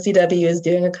 the CW is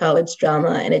doing a college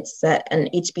drama, and it's set at an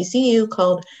HBCU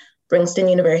called Princeton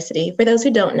University. For those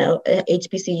who don't know,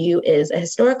 HBCU is a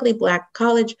historically Black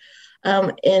college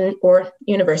or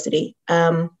university.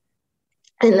 And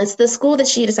it's the school that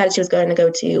she decided she was going to go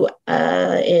to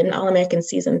in All-American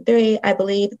Season 3, I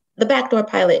believe. The backdoor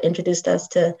pilot introduced us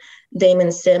to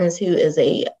Damon Sims, who is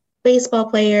a baseball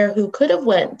player who could have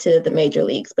went to the major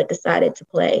leagues, but decided to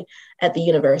play at the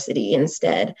university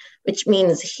instead, which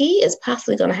means he is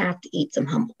possibly going to have to eat some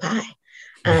humble pie.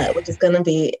 Which is going to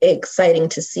be exciting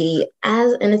to see,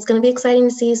 and it's going to be exciting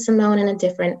to see Simone in a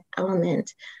different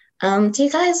element. Do you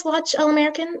guys watch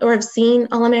All-American or have seen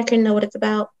All-American, know what it's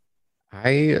about?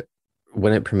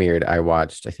 When it premiered, I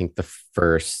watched, I think, the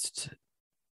first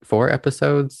 4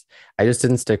 episodes. I just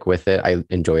didn't stick with it. I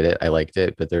enjoyed it. I liked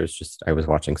it, but I was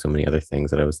watching so many other things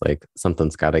that I was like,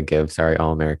 something's got to give. Sorry,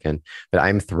 All-American. But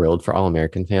I'm thrilled for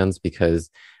All-American fans,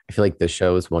 because I feel like this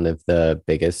show is one of the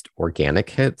biggest organic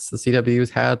hits the CW's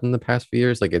had in the past few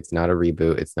years. Like, it's not a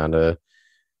reboot. It's not a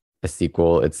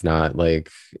sequel. It's not like,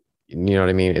 you know what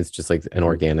I mean? It's just like an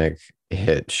organic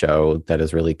hit show that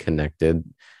is really connected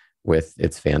with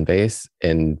its fan base,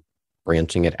 and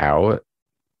branching it out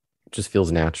just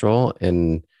feels natural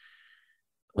and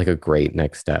like a great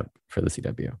next step for the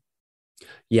CW.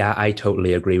 Yeah, I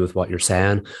totally agree with what you're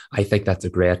saying. I think that's a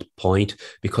great point,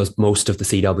 because most of the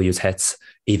CW's hits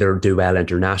either do well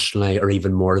internationally, or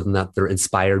even more than that, they're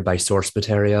inspired by source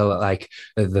material, like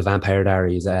the Vampire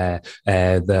Diaries, the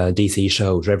DC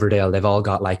shows, Riverdale. They've all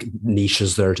got like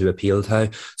niches there to appeal to.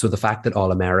 So the fact that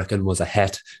All-American was a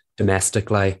hit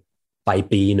domestically by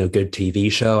being a good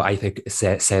TV show, I think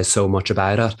says so much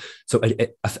about it. So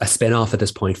a spin-off at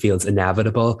this point feels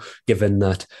inevitable, given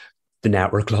that the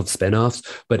network loves spin-offs.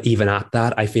 But even at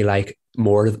that, I feel like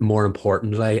more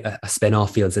importantly, a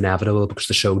spin-off feels inevitable, because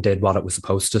the show did what it was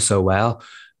supposed to so well.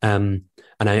 And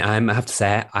I have to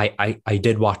say, I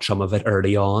did watch some of it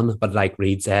early on, but like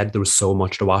Reid said, there was so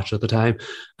much to watch at the time.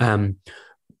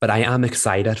 But I am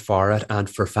excited for it and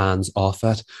for fans of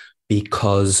it,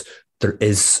 because there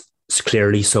is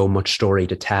clearly so much story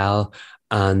to tell.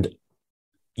 And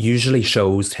usually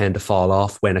shows tend to fall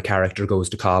off when a character goes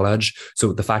to college.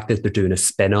 So the fact that they're doing a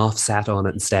spin-off set on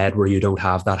it instead, where you don't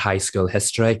have that high school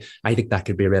history, I think that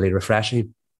could be really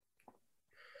refreshing.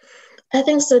 I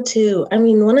think so too. I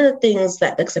mean, one of the things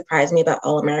that surprised me about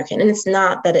All-American, and it's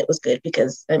not that it was good,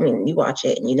 because I mean, you watch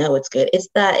it and you know it's good, it's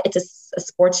that it's a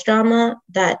sports drama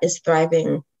that is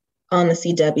thriving on the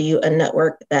CW, a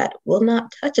network that will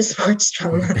not touch a sports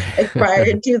drama like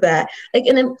prior to that. Like,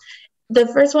 and then the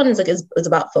first one is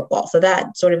about football, so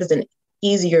that sort of is an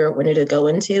easier winner to go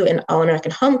into. And All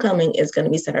American Homecoming is going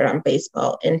to be centered on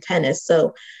baseball and tennis.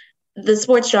 So the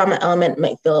sports drama element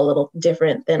might feel a little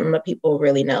different than what people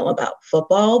really know about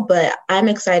football, but I'm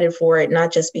excited for it,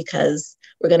 not just because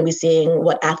we're going to be seeing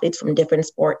what athletes from different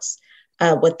sports,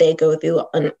 what they go through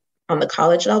on the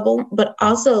college level, but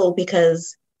also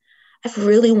because I've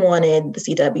really wanted the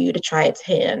CW to try its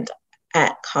hand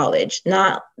at college,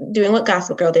 not doing what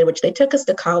Gossip Girl did, which they took us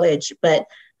to college, but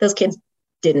those kids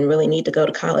didn't really need to go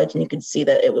to college, and you could see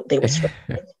that they were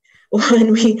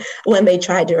struggling when they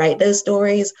tried to write those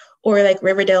stories. Or like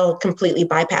Riverdale completely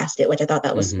bypassed it, which I thought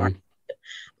that was smart.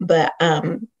 But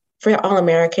for All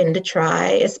American to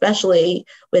try, especially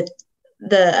with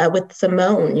with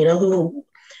Simone, who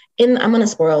I'm going to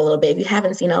spoil a little bit. If you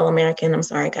haven't seen All American, I'm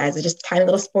sorry, guys. It's just a tiny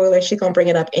little spoiler. She's going to bring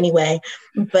it up anyway.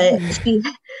 But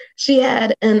she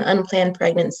had an unplanned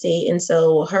pregnancy. And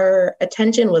so her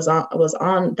attention was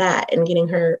on that and getting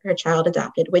her child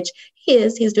adopted, which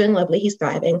he's doing lovely. He's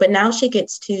thriving. But now she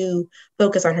gets to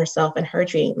focus on herself and her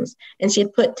dreams. And she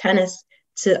had put tennis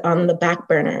on the back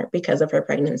burner because of her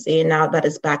pregnancy. And now that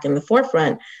is back in the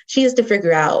forefront, she has to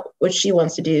figure out what she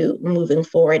wants to do moving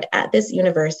forward at this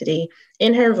university,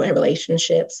 in her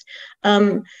relationships,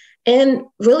 and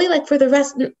really like for the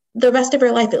rest of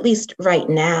her life, at least right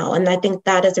now. And I think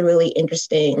that is a really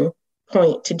interesting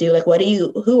point to do. Like,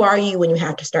 who are you when you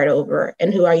have to start over?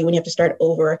 And who are you when you have to start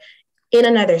over in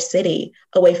another city,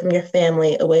 away from your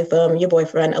family, away from your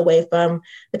boyfriend, away from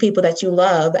the people that you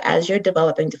love, as you're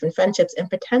developing different friendships and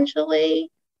potentially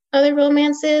other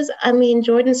romances? I mean,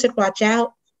 Jordan should watch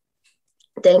out.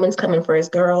 Damon's coming for his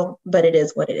girl, but it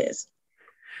is what it is.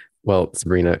 Well,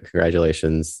 Sabrina,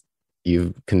 congratulations.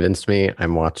 You've convinced me.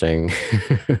 I'm watching.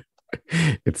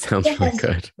 It sounds really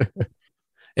good.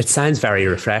 It sounds very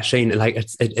refreshing. Like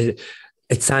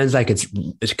it sounds like it's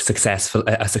a successful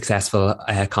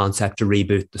concept to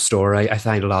reboot the story. I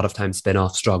find a lot of times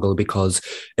spin-offs struggle because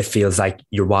it feels like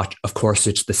of course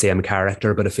it's the same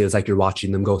character, but it feels like you're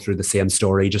watching them go through the same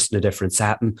story, just in a different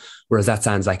setting. Whereas that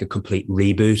sounds like a complete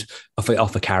reboot of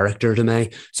a character to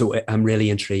me. So I'm really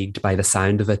intrigued by the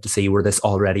sound of it to see where this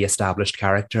already established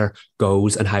character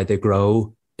goes and how they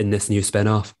grow in this new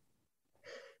spin-off.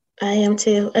 I am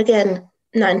too. Again,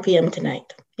 9 p.m.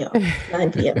 tonight.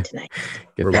 9 p.m. tonight.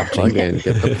 Get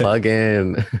the plug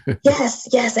in.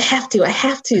 Yes, I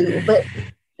have to. But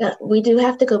we do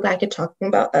have to go back to talking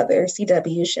about other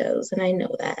CW shows, and I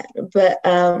know that.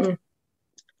 But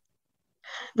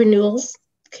renewals,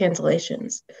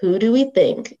 cancellations. Who do we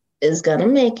think is going to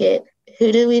make it?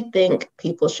 Who do we think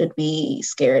people should be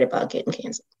scared about getting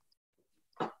canceled?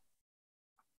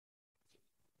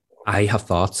 I have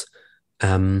thoughts.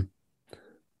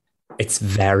 It's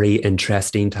very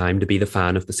interesting time to be the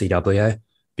fan of the CW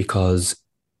because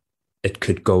it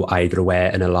could go either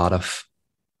way in a lot of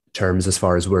terms as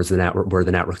far as where the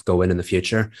network's going in the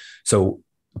future. So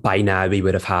by now we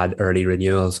would have had early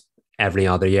renewals every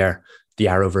other year. The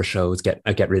Arrowverse shows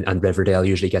and Riverdale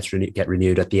usually get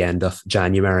renewed at the end of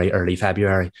January, early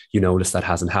February. You notice that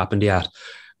hasn't happened yet.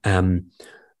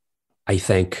 I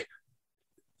think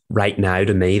right now,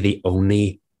 to me, the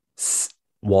only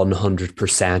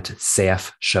 100%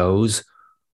 safe shows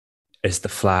is The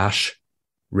Flash,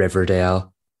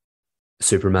 Riverdale,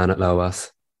 Superman at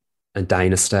Lois, and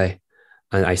Dynasty.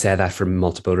 And I say that for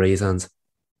multiple reasons.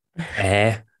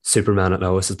 Superman at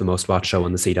Lois is the most watched show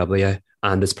on the CW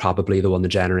and is probably the one that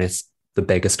generates the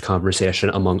biggest conversation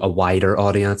among a wider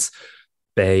audience.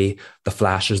 The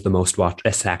Flash is the most watched,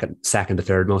 second to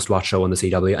third most watched show on the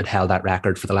CW and held that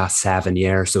record for the last 7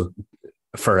 years. So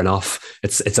fair enough.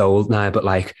 It's old now, but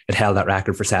like it held that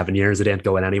record for 7 years. It ain't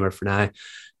going anywhere for now.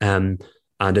 And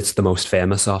it's the most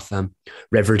famous of them.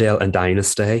 Riverdale and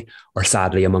Dynasty are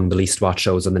sadly among the least watched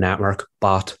shows on the network,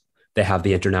 but they have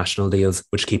the international deals,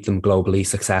 which keep them globally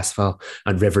successful.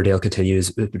 And Riverdale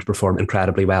continues to perform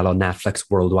incredibly well on Netflix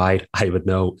worldwide. I would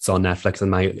know it's on Netflix in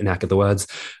my neck of the woods.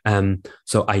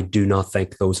 So I do not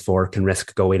think those four can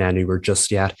risk going anywhere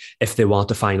just yet. If they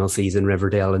want a final season,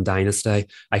 Riverdale and Dynasty,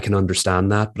 I can understand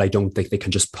that, but I don't think they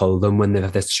can just pull them when they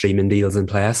have this streaming deals in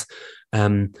place.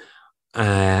 And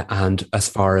as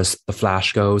far as The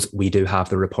Flash goes, we do have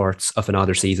the reports of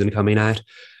another season coming out.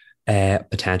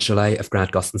 Potentially, if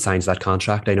Grant Gustin signs that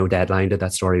contract. I know Deadline did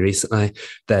that story recently,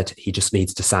 that he just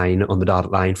needs to sign on the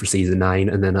dotted line for season 9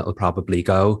 and then it'll probably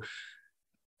go.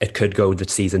 It could go to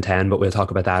season 10, but we'll talk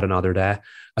about that another day.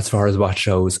 As far as what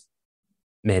shows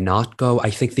may not go, I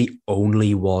think the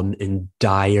only one in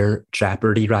dire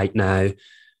jeopardy right now,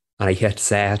 and I hate to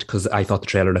say it because I thought the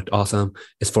trailer looked awesome,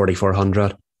 is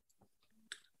 4400.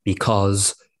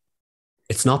 Because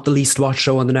it's not the least watched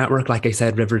show on the network. Like I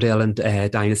said, Riverdale and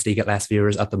Dynasty get less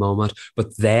viewers at the moment,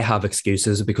 but they have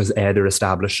excuses because A, they're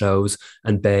established shows,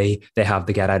 and B, they have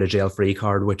the get out of jail free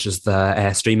card, which is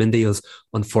the streaming deals.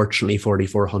 Unfortunately,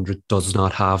 4400 does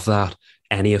not have that,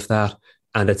 any of that,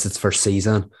 and it's its first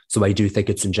season. So I do think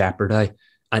it's in jeopardy.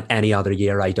 And any other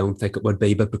year, I don't think it would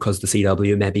be, but because the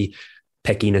CW maybe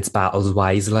picking its battles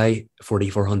wisely,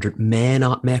 4400 may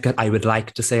not make it. I would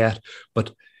like to say it,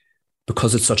 but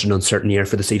because it's such an uncertain year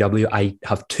for the CW, I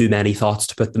have too many thoughts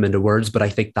to put them into words, but I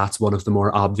think that's one of the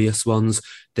more obvious ones,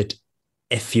 that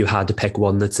if you had to pick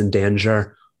one that's in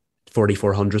danger,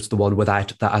 4400's the one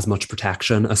without that as much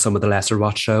protection as some of the lesser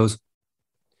watch shows.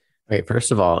 Wait,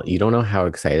 first of all, you don't know how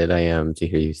excited I am to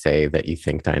hear you say that you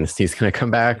think Dynasty is going to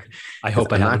come back. I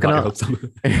hope I'm not going to.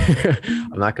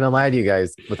 I'm not going to lie to you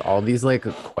guys. With all these like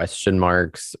question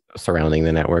marks surrounding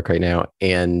the network right now,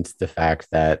 and the fact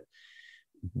that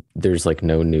there's like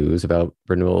no news about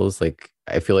renewals, like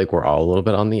I feel like we're all a little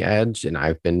bit on the edge, and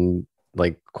I've been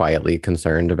like quietly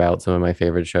concerned about some of my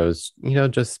favorite shows,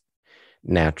 just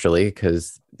naturally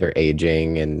because they're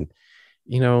aging, and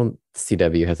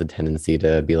CW has a tendency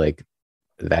to be like,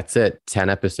 that's it, 10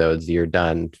 episodes, you're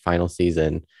done, final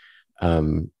season.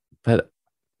 But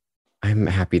I'm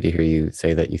happy to hear you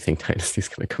say that you think Dynasty is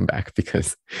going to come back,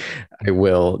 because I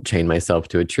will chain myself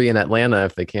to a tree in Atlanta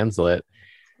if they cancel it.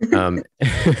 But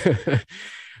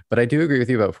I do agree with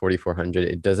you about 4400.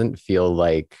 It doesn't feel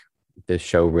like this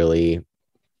show really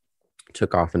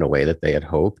took off in a way that they had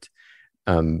hoped.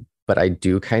 But I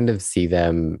do kind of see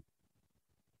them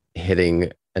hitting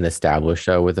an established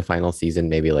show with the final season,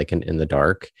 maybe like an In the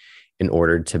Dark, in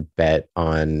order to bet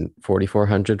on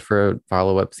 4400 for a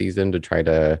follow-up season to try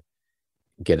to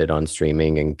get it on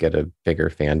streaming and get a bigger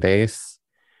fan base.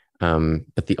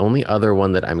 But the only other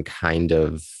one that I'm kind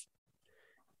of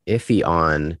iffy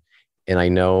on, and I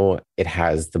know it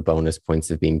has the bonus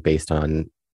points of being based on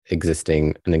an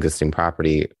existing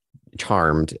property,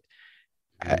 Charmed.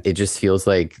 It just feels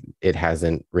like it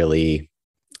hasn't really.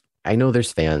 I know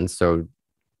there's fans, so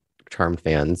Charmed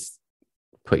fans,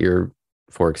 put your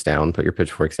pitchforks down,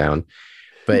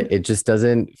 but it just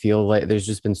doesn't feel like, there's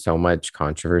just been so much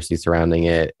controversy surrounding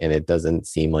it, and it doesn't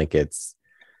seem like it's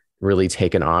really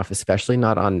taken off, especially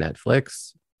not on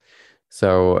Netflix.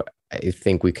 So I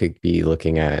think we could be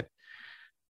looking at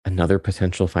another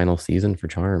potential final season for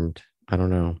Charmed. I don't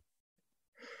know.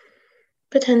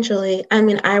 Potentially. I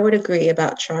mean, I would agree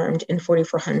about Charmed in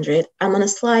 4400. I'm going to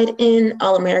slide in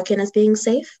All American as being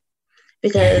safe,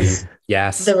 because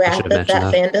yes, the wrath of that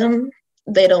fandom,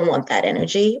 they don't want that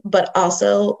energy. But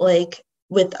also, like,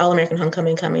 with All American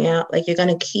Homecoming coming out, like, you're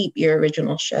going to keep your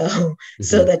original show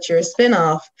so that your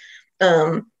spinoff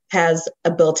has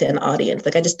a built-in audience.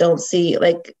 Like, I just don't see,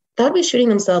 like, that would be shooting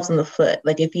themselves in the foot.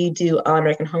 Like, if you do All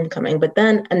American Homecoming, but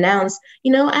then announce,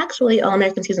 actually All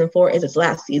American Season 4 is its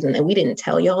last season, and we didn't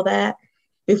tell y'all that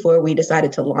before we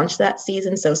decided to launch that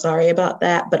season. So sorry about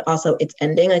that. But also it's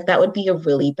ending. Like, that would be a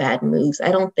really bad move. So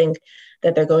I don't think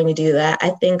that they're going to do that.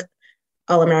 I think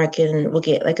All American will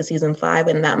get like a season 5,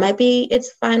 and that might be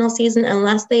its final season,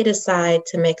 unless they decide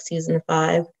to make season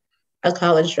 5 a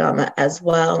college drama as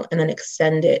well, and then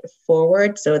extend it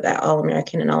forward so that All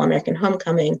American and All American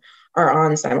Homecoming are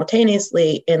on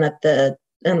simultaneously, and that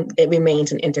it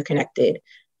remains an interconnected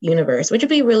universe, which would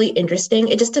be really interesting.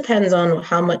 It just depends on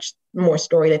how much more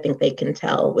story they think they can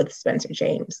tell with Spencer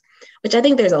James, which I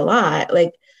think there's a lot.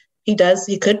 Like, you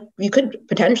could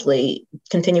potentially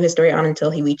continue his story on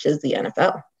until he reaches the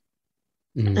NFL.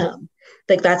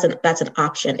 Like, that's an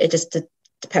option. It just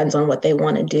depends on what they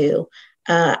want to do.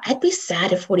 I'd be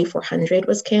sad if 4400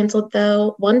 was canceled,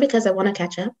 though. 1, because I want to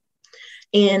catch up,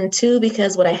 and 2,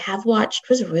 because what I have watched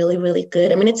was really, really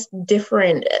good. I mean, it's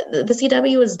different. The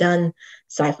CW has done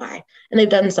sci-fi, and they've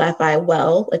done sci-fi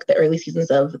well, like the early seasons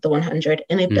of the 100,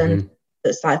 and they've done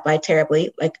the sci-fi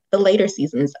terribly, like the later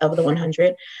seasons of the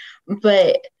 100.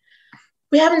 But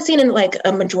we haven't seen like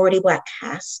a majority Black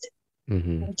cast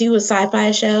do a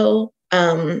sci-fi show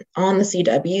on the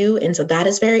CW. And so that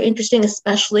is very interesting,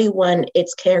 especially when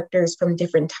it's characters from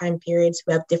different time periods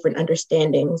who have different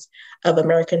understandings of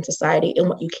American society and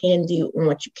what you can do and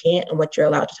what you can't, and what you're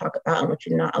allowed to talk about and what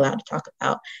you're not allowed to talk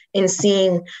about, and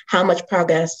seeing how much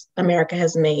progress America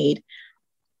has made,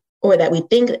 or that we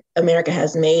think America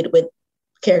has made, with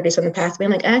characters from the past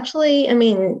being like, actually, I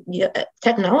mean,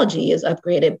 technology is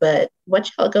upgraded, but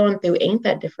what y'all going through ain't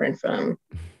that different from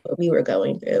what we were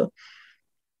going through.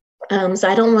 So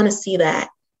I don't want to see that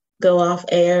go off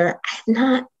air. I have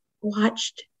not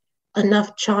watched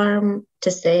enough charm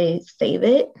to say save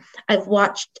it. I've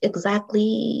watched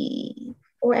exactly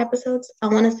 4 episodes. I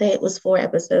want to say it was 4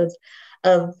 episodes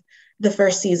of the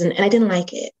first season, and I didn't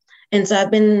like it. And so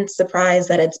I've been surprised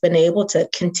that it's been able to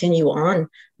continue on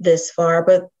this far.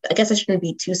 But I guess I shouldn't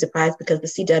be too surprised because the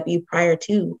CW prior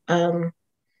to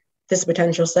this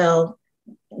potential sell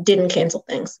didn't cancel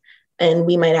things. And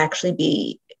we might actually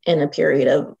be in a period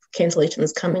of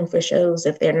cancellations coming for shows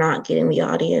if they're not getting the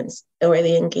audience or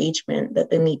the engagement that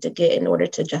they need to get in order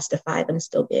to justify them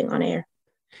still being on air.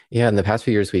 Yeah, in the past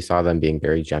few years, we saw them being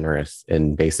very generous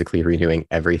in basically renewing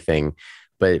everything.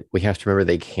 But we have to remember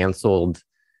they canceled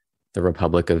The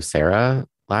Republic of Sarah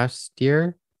last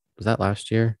year. Was that last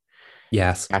year?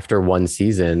 Yes. After one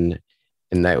season.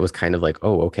 And that was kind of like,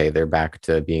 oh, okay, they're back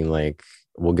to being like,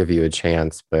 we'll give you a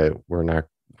chance, but we're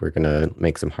going to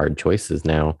make some hard choices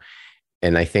now.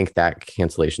 And I think that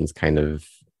cancellation's kind of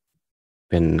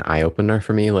been an eye-opener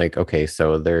for me. Like, okay,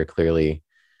 so they're clearly,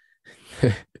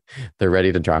 they're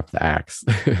ready to drop the axe.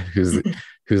 Who's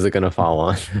it going to fall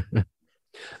on?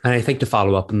 And I think to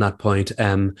follow up on that point,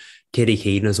 Katie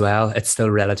Keene as well, it's still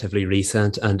relatively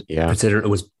recent. And considering it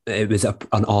was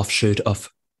an offshoot of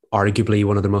arguably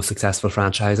one of the most successful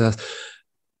franchises.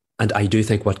 And I do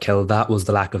think what killed that was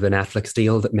the lack of the Netflix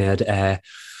deal that made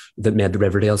the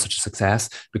Riverdale such a success,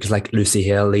 because like Lucy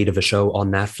Hale, lead of a show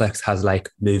on Netflix, has like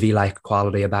movie-like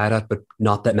quality about it, but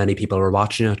not that many people were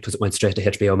watching it because it went straight to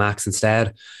HBO Max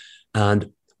instead.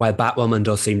 And while Batwoman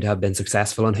does seem to have been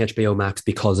successful on HBO Max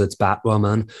because it's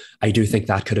Batwoman, I do think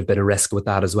that could have been a risk with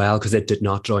that as well, because it did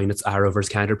not join its Arrowverse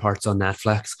counterparts on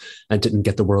Netflix and didn't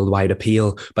get the worldwide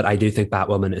appeal. But I do think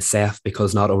Batwoman is safe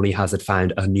because not only has it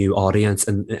found a new audience,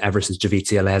 and ever since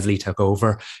Javicia Leslie took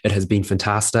over, it has been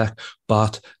fantastic.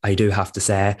 But I do have to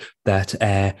say that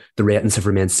the ratings have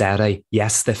remained steady.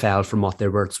 Yes, they fell from what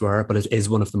their words were, but it is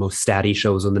one of the most steady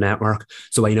shows on the network.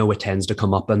 So I know it tends to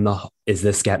come up in the "is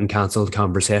this getting cancelled"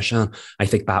 conversation. I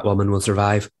think Batwoman will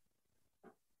survive.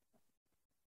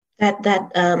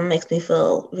 That makes me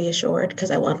feel reassured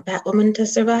because I want Batwoman to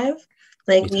survive.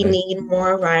 Like, we need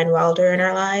more Ryan Wilder in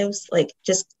our lives. Like,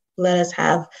 just let us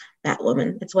have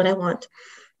Batwoman. It's what I want.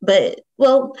 But,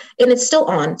 well, and it's still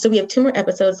on. So we have 2 more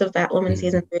episodes of Batwoman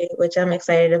season 3, which I'm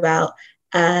excited about.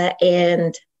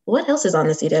 And what else is on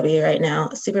the CW right now?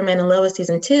 Superman and Lois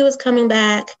season 2 is coming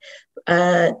back.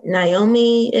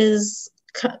 Naomi is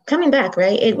coming back,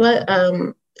 right?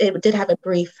 It did have a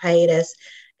brief hiatus.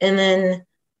 And then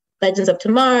Legends of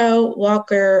Tomorrow,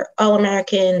 Walker,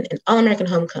 All-American, and All-American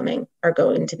Homecoming are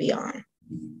going to be on.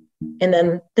 And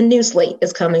then the new slate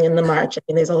is coming in the March. I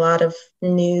mean, there's a lot of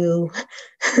new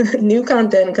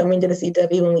content coming to the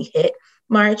CW when we hit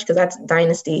March, because that's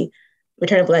Dynasty,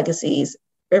 Return of Legacies,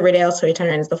 Riverdale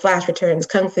returns, The Flash returns,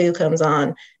 Kung Fu comes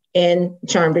on, and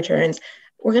Charmed returns.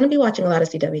 We're going to be watching a lot of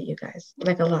CW, you guys,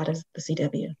 like a lot of the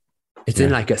CW. It's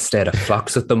in like a state of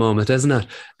flux at the moment, isn't it?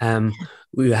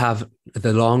 We have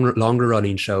the longer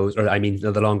running shows, or I mean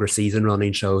the longer season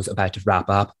running shows about to wrap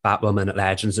up. Batwoman at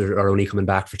Legends are only coming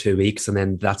back for 2 weeks, and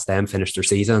then that's them finished their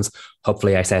seasons.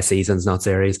 Hopefully I say seasons, not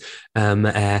series. And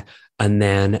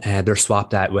then they're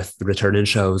swapped out with the returning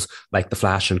shows like The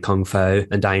Flash and Kung Fu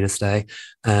and Dynasty.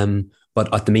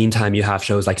 But at the meantime, you have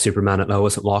shows like Superman and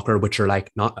Lois and Walker, which are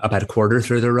like not about a quarter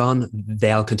through their run.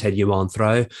 They'll continue on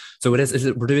through. So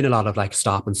we're doing a lot of like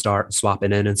stop and start,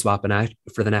 swapping in and swapping out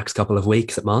for the next couple of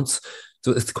weeks and months.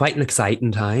 So it's quite an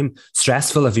exciting time.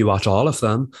 Stressful if you watch all of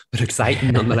them, but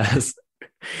exciting nonetheless.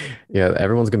 Yeah,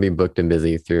 everyone's going to be booked and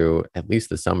busy through at least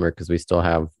the summer, because we still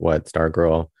have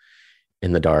Stargirl,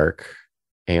 In the Dark,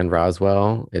 and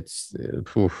Roswell.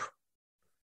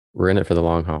 We're in it for the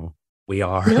long haul. We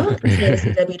are. No, the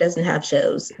CW doesn't have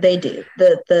shows. They do.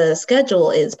 The schedule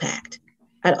is packed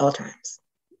at all times.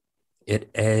 It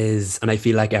is, and I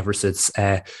feel like ever since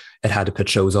it had to put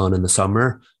shows on in the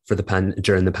summer for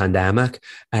during the pandemic,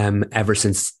 ever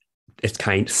since it's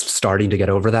kind of starting to get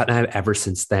over that now. Ever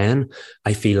since then,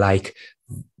 I feel like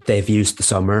they've used the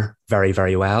summer very,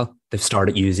 very well. They've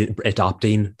started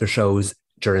adopting their shows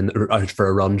for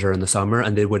a run during the summer,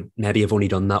 and they would maybe have only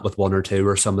done that with 1 or 2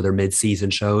 or some of their mid-season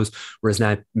shows, whereas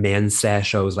now mainstay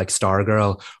shows like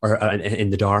Stargirl or In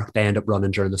the Dark, they end up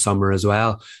running during the summer as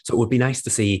well. So it would be nice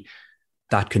to see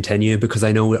that continue, because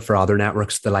I know that for other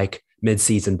networks, the like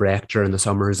mid-season break during the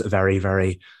summer is a very,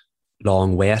 very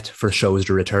long wait for shows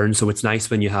to return. So it's nice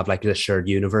when you have like this shared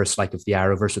universe, like of the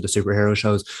Arrowverse or the superhero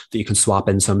shows, that you can swap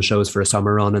in some shows for a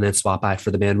summer run and then swap out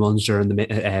for the main ones during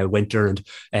the winter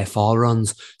and fall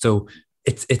runs. So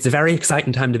it's a very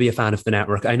exciting time to be a fan of the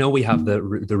network. I know we have the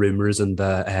rumors and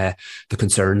the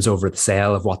concerns over the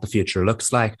sale of what the future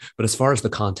looks like, but as far as the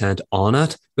content on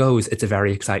it goes, it's a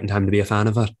very exciting time to be a fan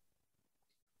of it.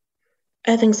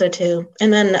 I think so too.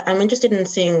 And then I'm interested in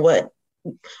seeing what,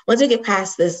 once we get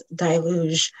past this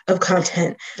deluge of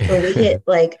content, when we hit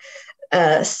like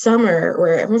summer,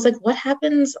 where everyone's like, what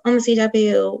happens on the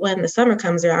CW when the summer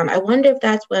comes around? I wonder if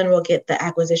that's when we'll get the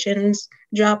acquisitions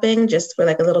dropping, just for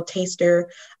like a little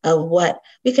taster of what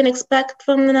we can expect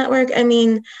from the network. I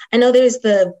mean, I know there's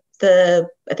the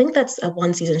I think that's a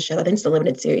 1-season show. I think it's a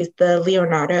limited series, the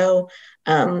Leonardo,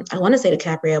 I want to say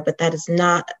DiCaprio, but that is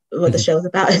not what the show is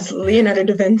about. It's Leonardo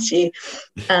da Vinci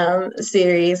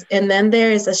series. And then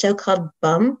there's a show called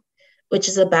Bum, which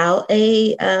is about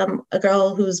a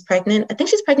girl who's pregnant. I think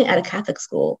she's pregnant at a Catholic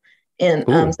school.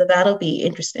 And so that'll be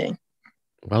interesting.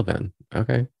 Well then,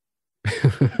 okay.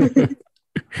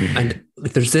 And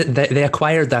they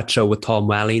acquired that show with Tom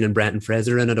Welling and Brendan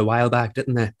Fraser in it a while back,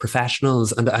 didn't they?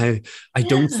 Professionals. And I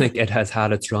don't think it has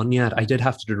had its run yet. I did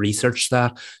have to do research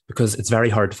that because it's very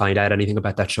hard to find out anything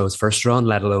about that show's first run,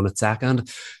 let alone its second.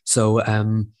 So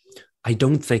I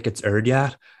don't think it's aired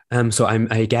yet. So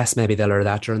I guess maybe they'll air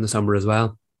that during the summer as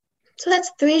well. So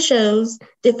that's 3 shows,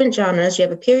 different genres. You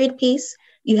have a period piece,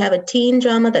 you have a teen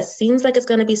drama that seems like it's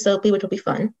going to be soapy, which will be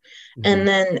fun, and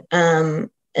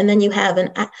then you have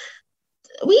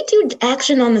we do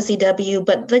action on the CW,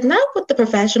 but like not what The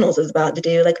Professionals is about to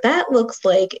do. Like that looks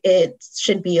like it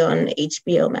should be on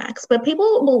HBO Max, but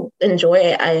people will enjoy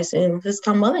it, I assume, because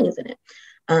Tom Welling is in it.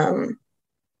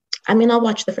 I mean, I'll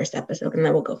watch the first episode and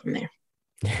then we'll go from there.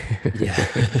 Yeah.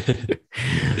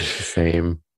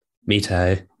 Same. Me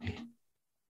too.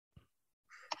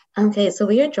 Okay, so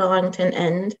we are drawing to an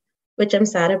end, which I'm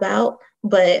sad about,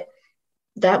 but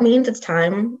that means it's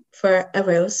time for a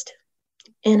roast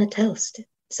and a toast.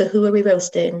 So who are we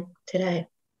roasting today?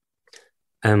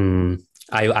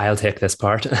 I'll take this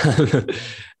part.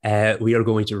 We are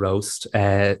going to roast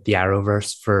the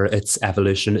Arrowverse for its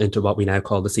evolution into what we now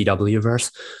call the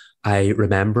CW-verse. I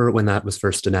remember when that was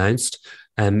first announced,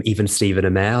 even Stephen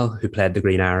Amell, who played the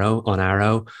Green Arrow on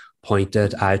Arrow,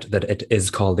 pointed out that it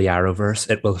is called the Arrowverse.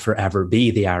 It will forever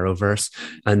be the Arrowverse.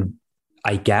 And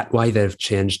I get why they've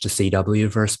changed to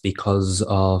CW-verse because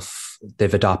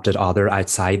they've adopted other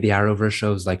outside the Arrowverse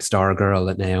shows like Stargirl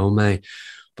and Naomi.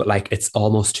 But like it's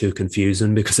almost too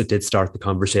confusing because it did start the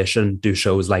conversation. Do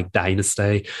shows like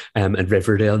Dynasty and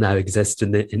Riverdale now exist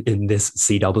in this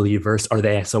CW verse? Are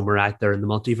they somewhere out there in the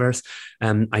multiverse?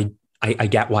 I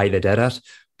get why they did it,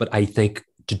 but I think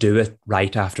to do it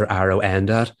right after Arrow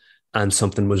ended and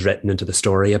something was written into the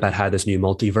story about how this new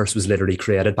multiverse was literally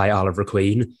created by Oliver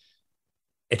Queen,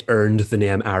 it earned the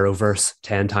name Arrowverse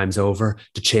 10 times over.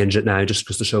 To change it now just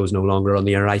because the show is no longer on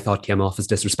the air, I thought came off as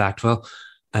disrespectful.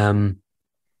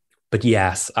 But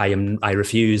yes, I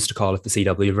refuse to call it the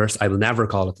CW-verse. I will never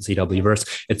call it the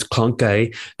CW-verse. It's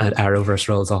clunky, and Arrowverse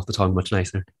rolls off the tongue much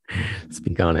nicer.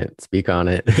 Speak on it. Speak on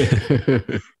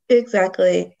it.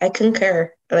 Exactly. I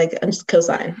concur. Like, I'm just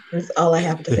co-sign. That's all I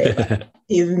have to say about it.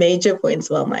 You've made your points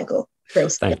well, Michael.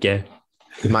 Roast. Thank you.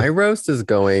 My roast is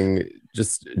going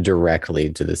just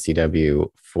directly to the CW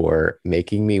for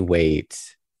making me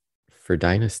wait for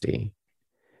Dynasty.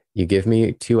 You give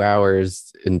me 2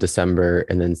 hours in December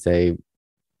and then say,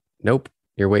 nope,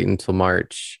 you're waiting until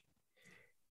March.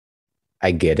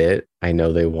 I get it. I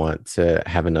know they want to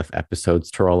have enough episodes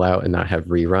to roll out and not have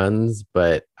reruns,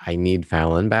 but I need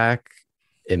Fallon back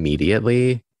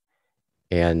immediately.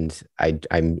 And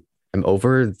I'm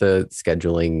over the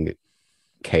scheduling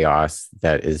chaos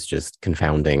that is just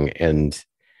confounding and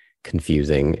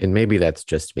confusing. And maybe that's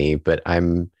just me, but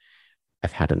I've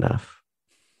had enough.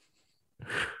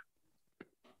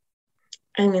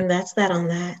 I mean, that's that on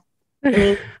that. I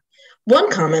mean, one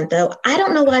comment though, I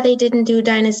don't know why they didn't do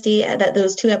Dynasty, that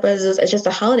those 2 episodes as just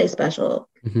a holiday special.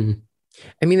 Mm-hmm.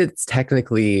 I mean, it's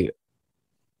technically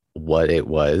what it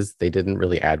was. They didn't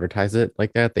really advertise it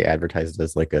like that. They advertised it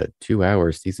as like a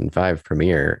 2-hour season 5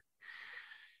 premiere.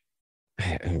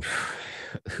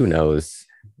 Who knows?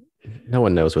 No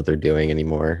one knows what they're doing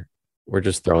anymore. We're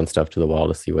just throwing stuff to the wall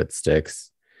to see what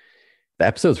sticks. The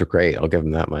episodes were great. I'll give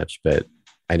them that much, but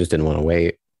I just didn't want to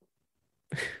wait.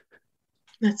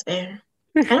 That's fair.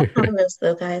 I don't have a roast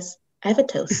though, guys. I have a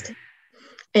toast.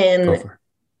 And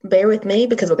bear with me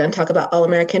because we're going to talk about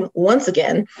All-American once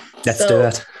again. Let's do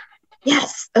it.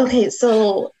 Yes. Okay.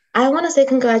 So I want to say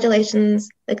congratulations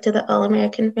to the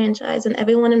All-American franchise and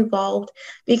everyone involved,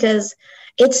 because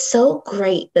it's so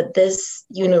great that this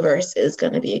universe is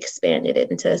going to be expanded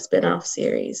into a spin-off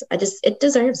series. It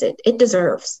deserves it. It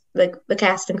deserves, the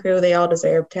cast and crew, they all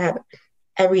deserve to have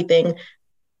everything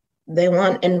they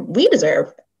want. And we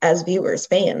deserve, as viewers,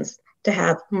 fans, to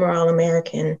have more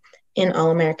All-American in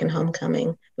All-American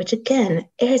Homecoming, which again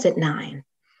airs at 9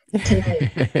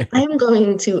 tonight. I'm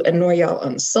going to annoy y'all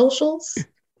on socials.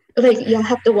 Like, y'all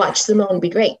have to watch Simone Be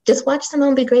Great. Just watch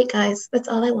Simone Be Great, guys. That's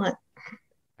all I want.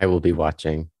 I will be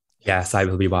watching. Yes, I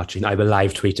will be watching. I will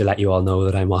live tweet to let you all know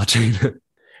that I'm watching.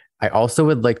 I also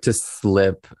would like to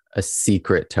slip a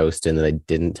secret toast in that I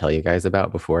didn't tell you guys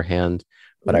about beforehand,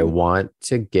 but I want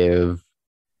to give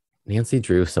Nancy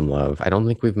Drew some love. I don't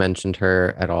think we've mentioned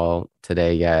her at all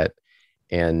today yet.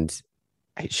 And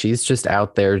she's just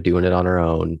out there doing it on her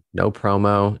own. No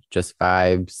promo, just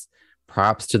vibes.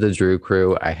 Props to the Drew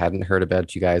crew. I hadn't heard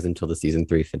about you guys until the season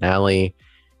 3 finale.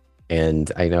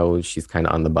 And I know she's kind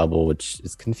of on the bubble, which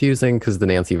is confusing because the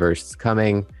Nancy verse is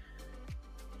coming.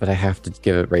 But I have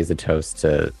to raise a toast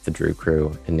to the Drew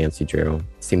crew and Nancy Drew.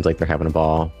 Seems like they're having a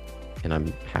ball, and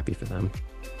I'm happy for them.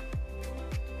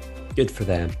 Good for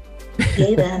them.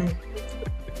 Yay them.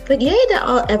 But yay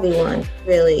to everyone,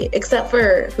 really, except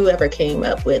for whoever came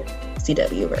up with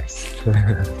CW-verse.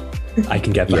 I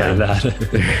can get behind that.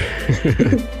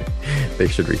 They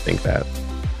should rethink that.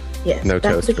 Yes. No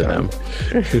toast for them.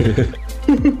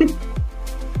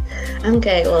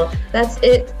 Okay, well, that's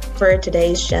it for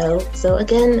today's show. So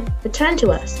again, return to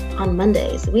us on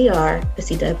Mondays. We are the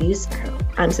CW Sparrow.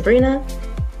 I'm Sabrina.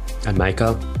 I'm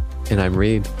Michael. And I'm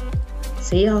Reed.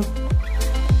 See y'all.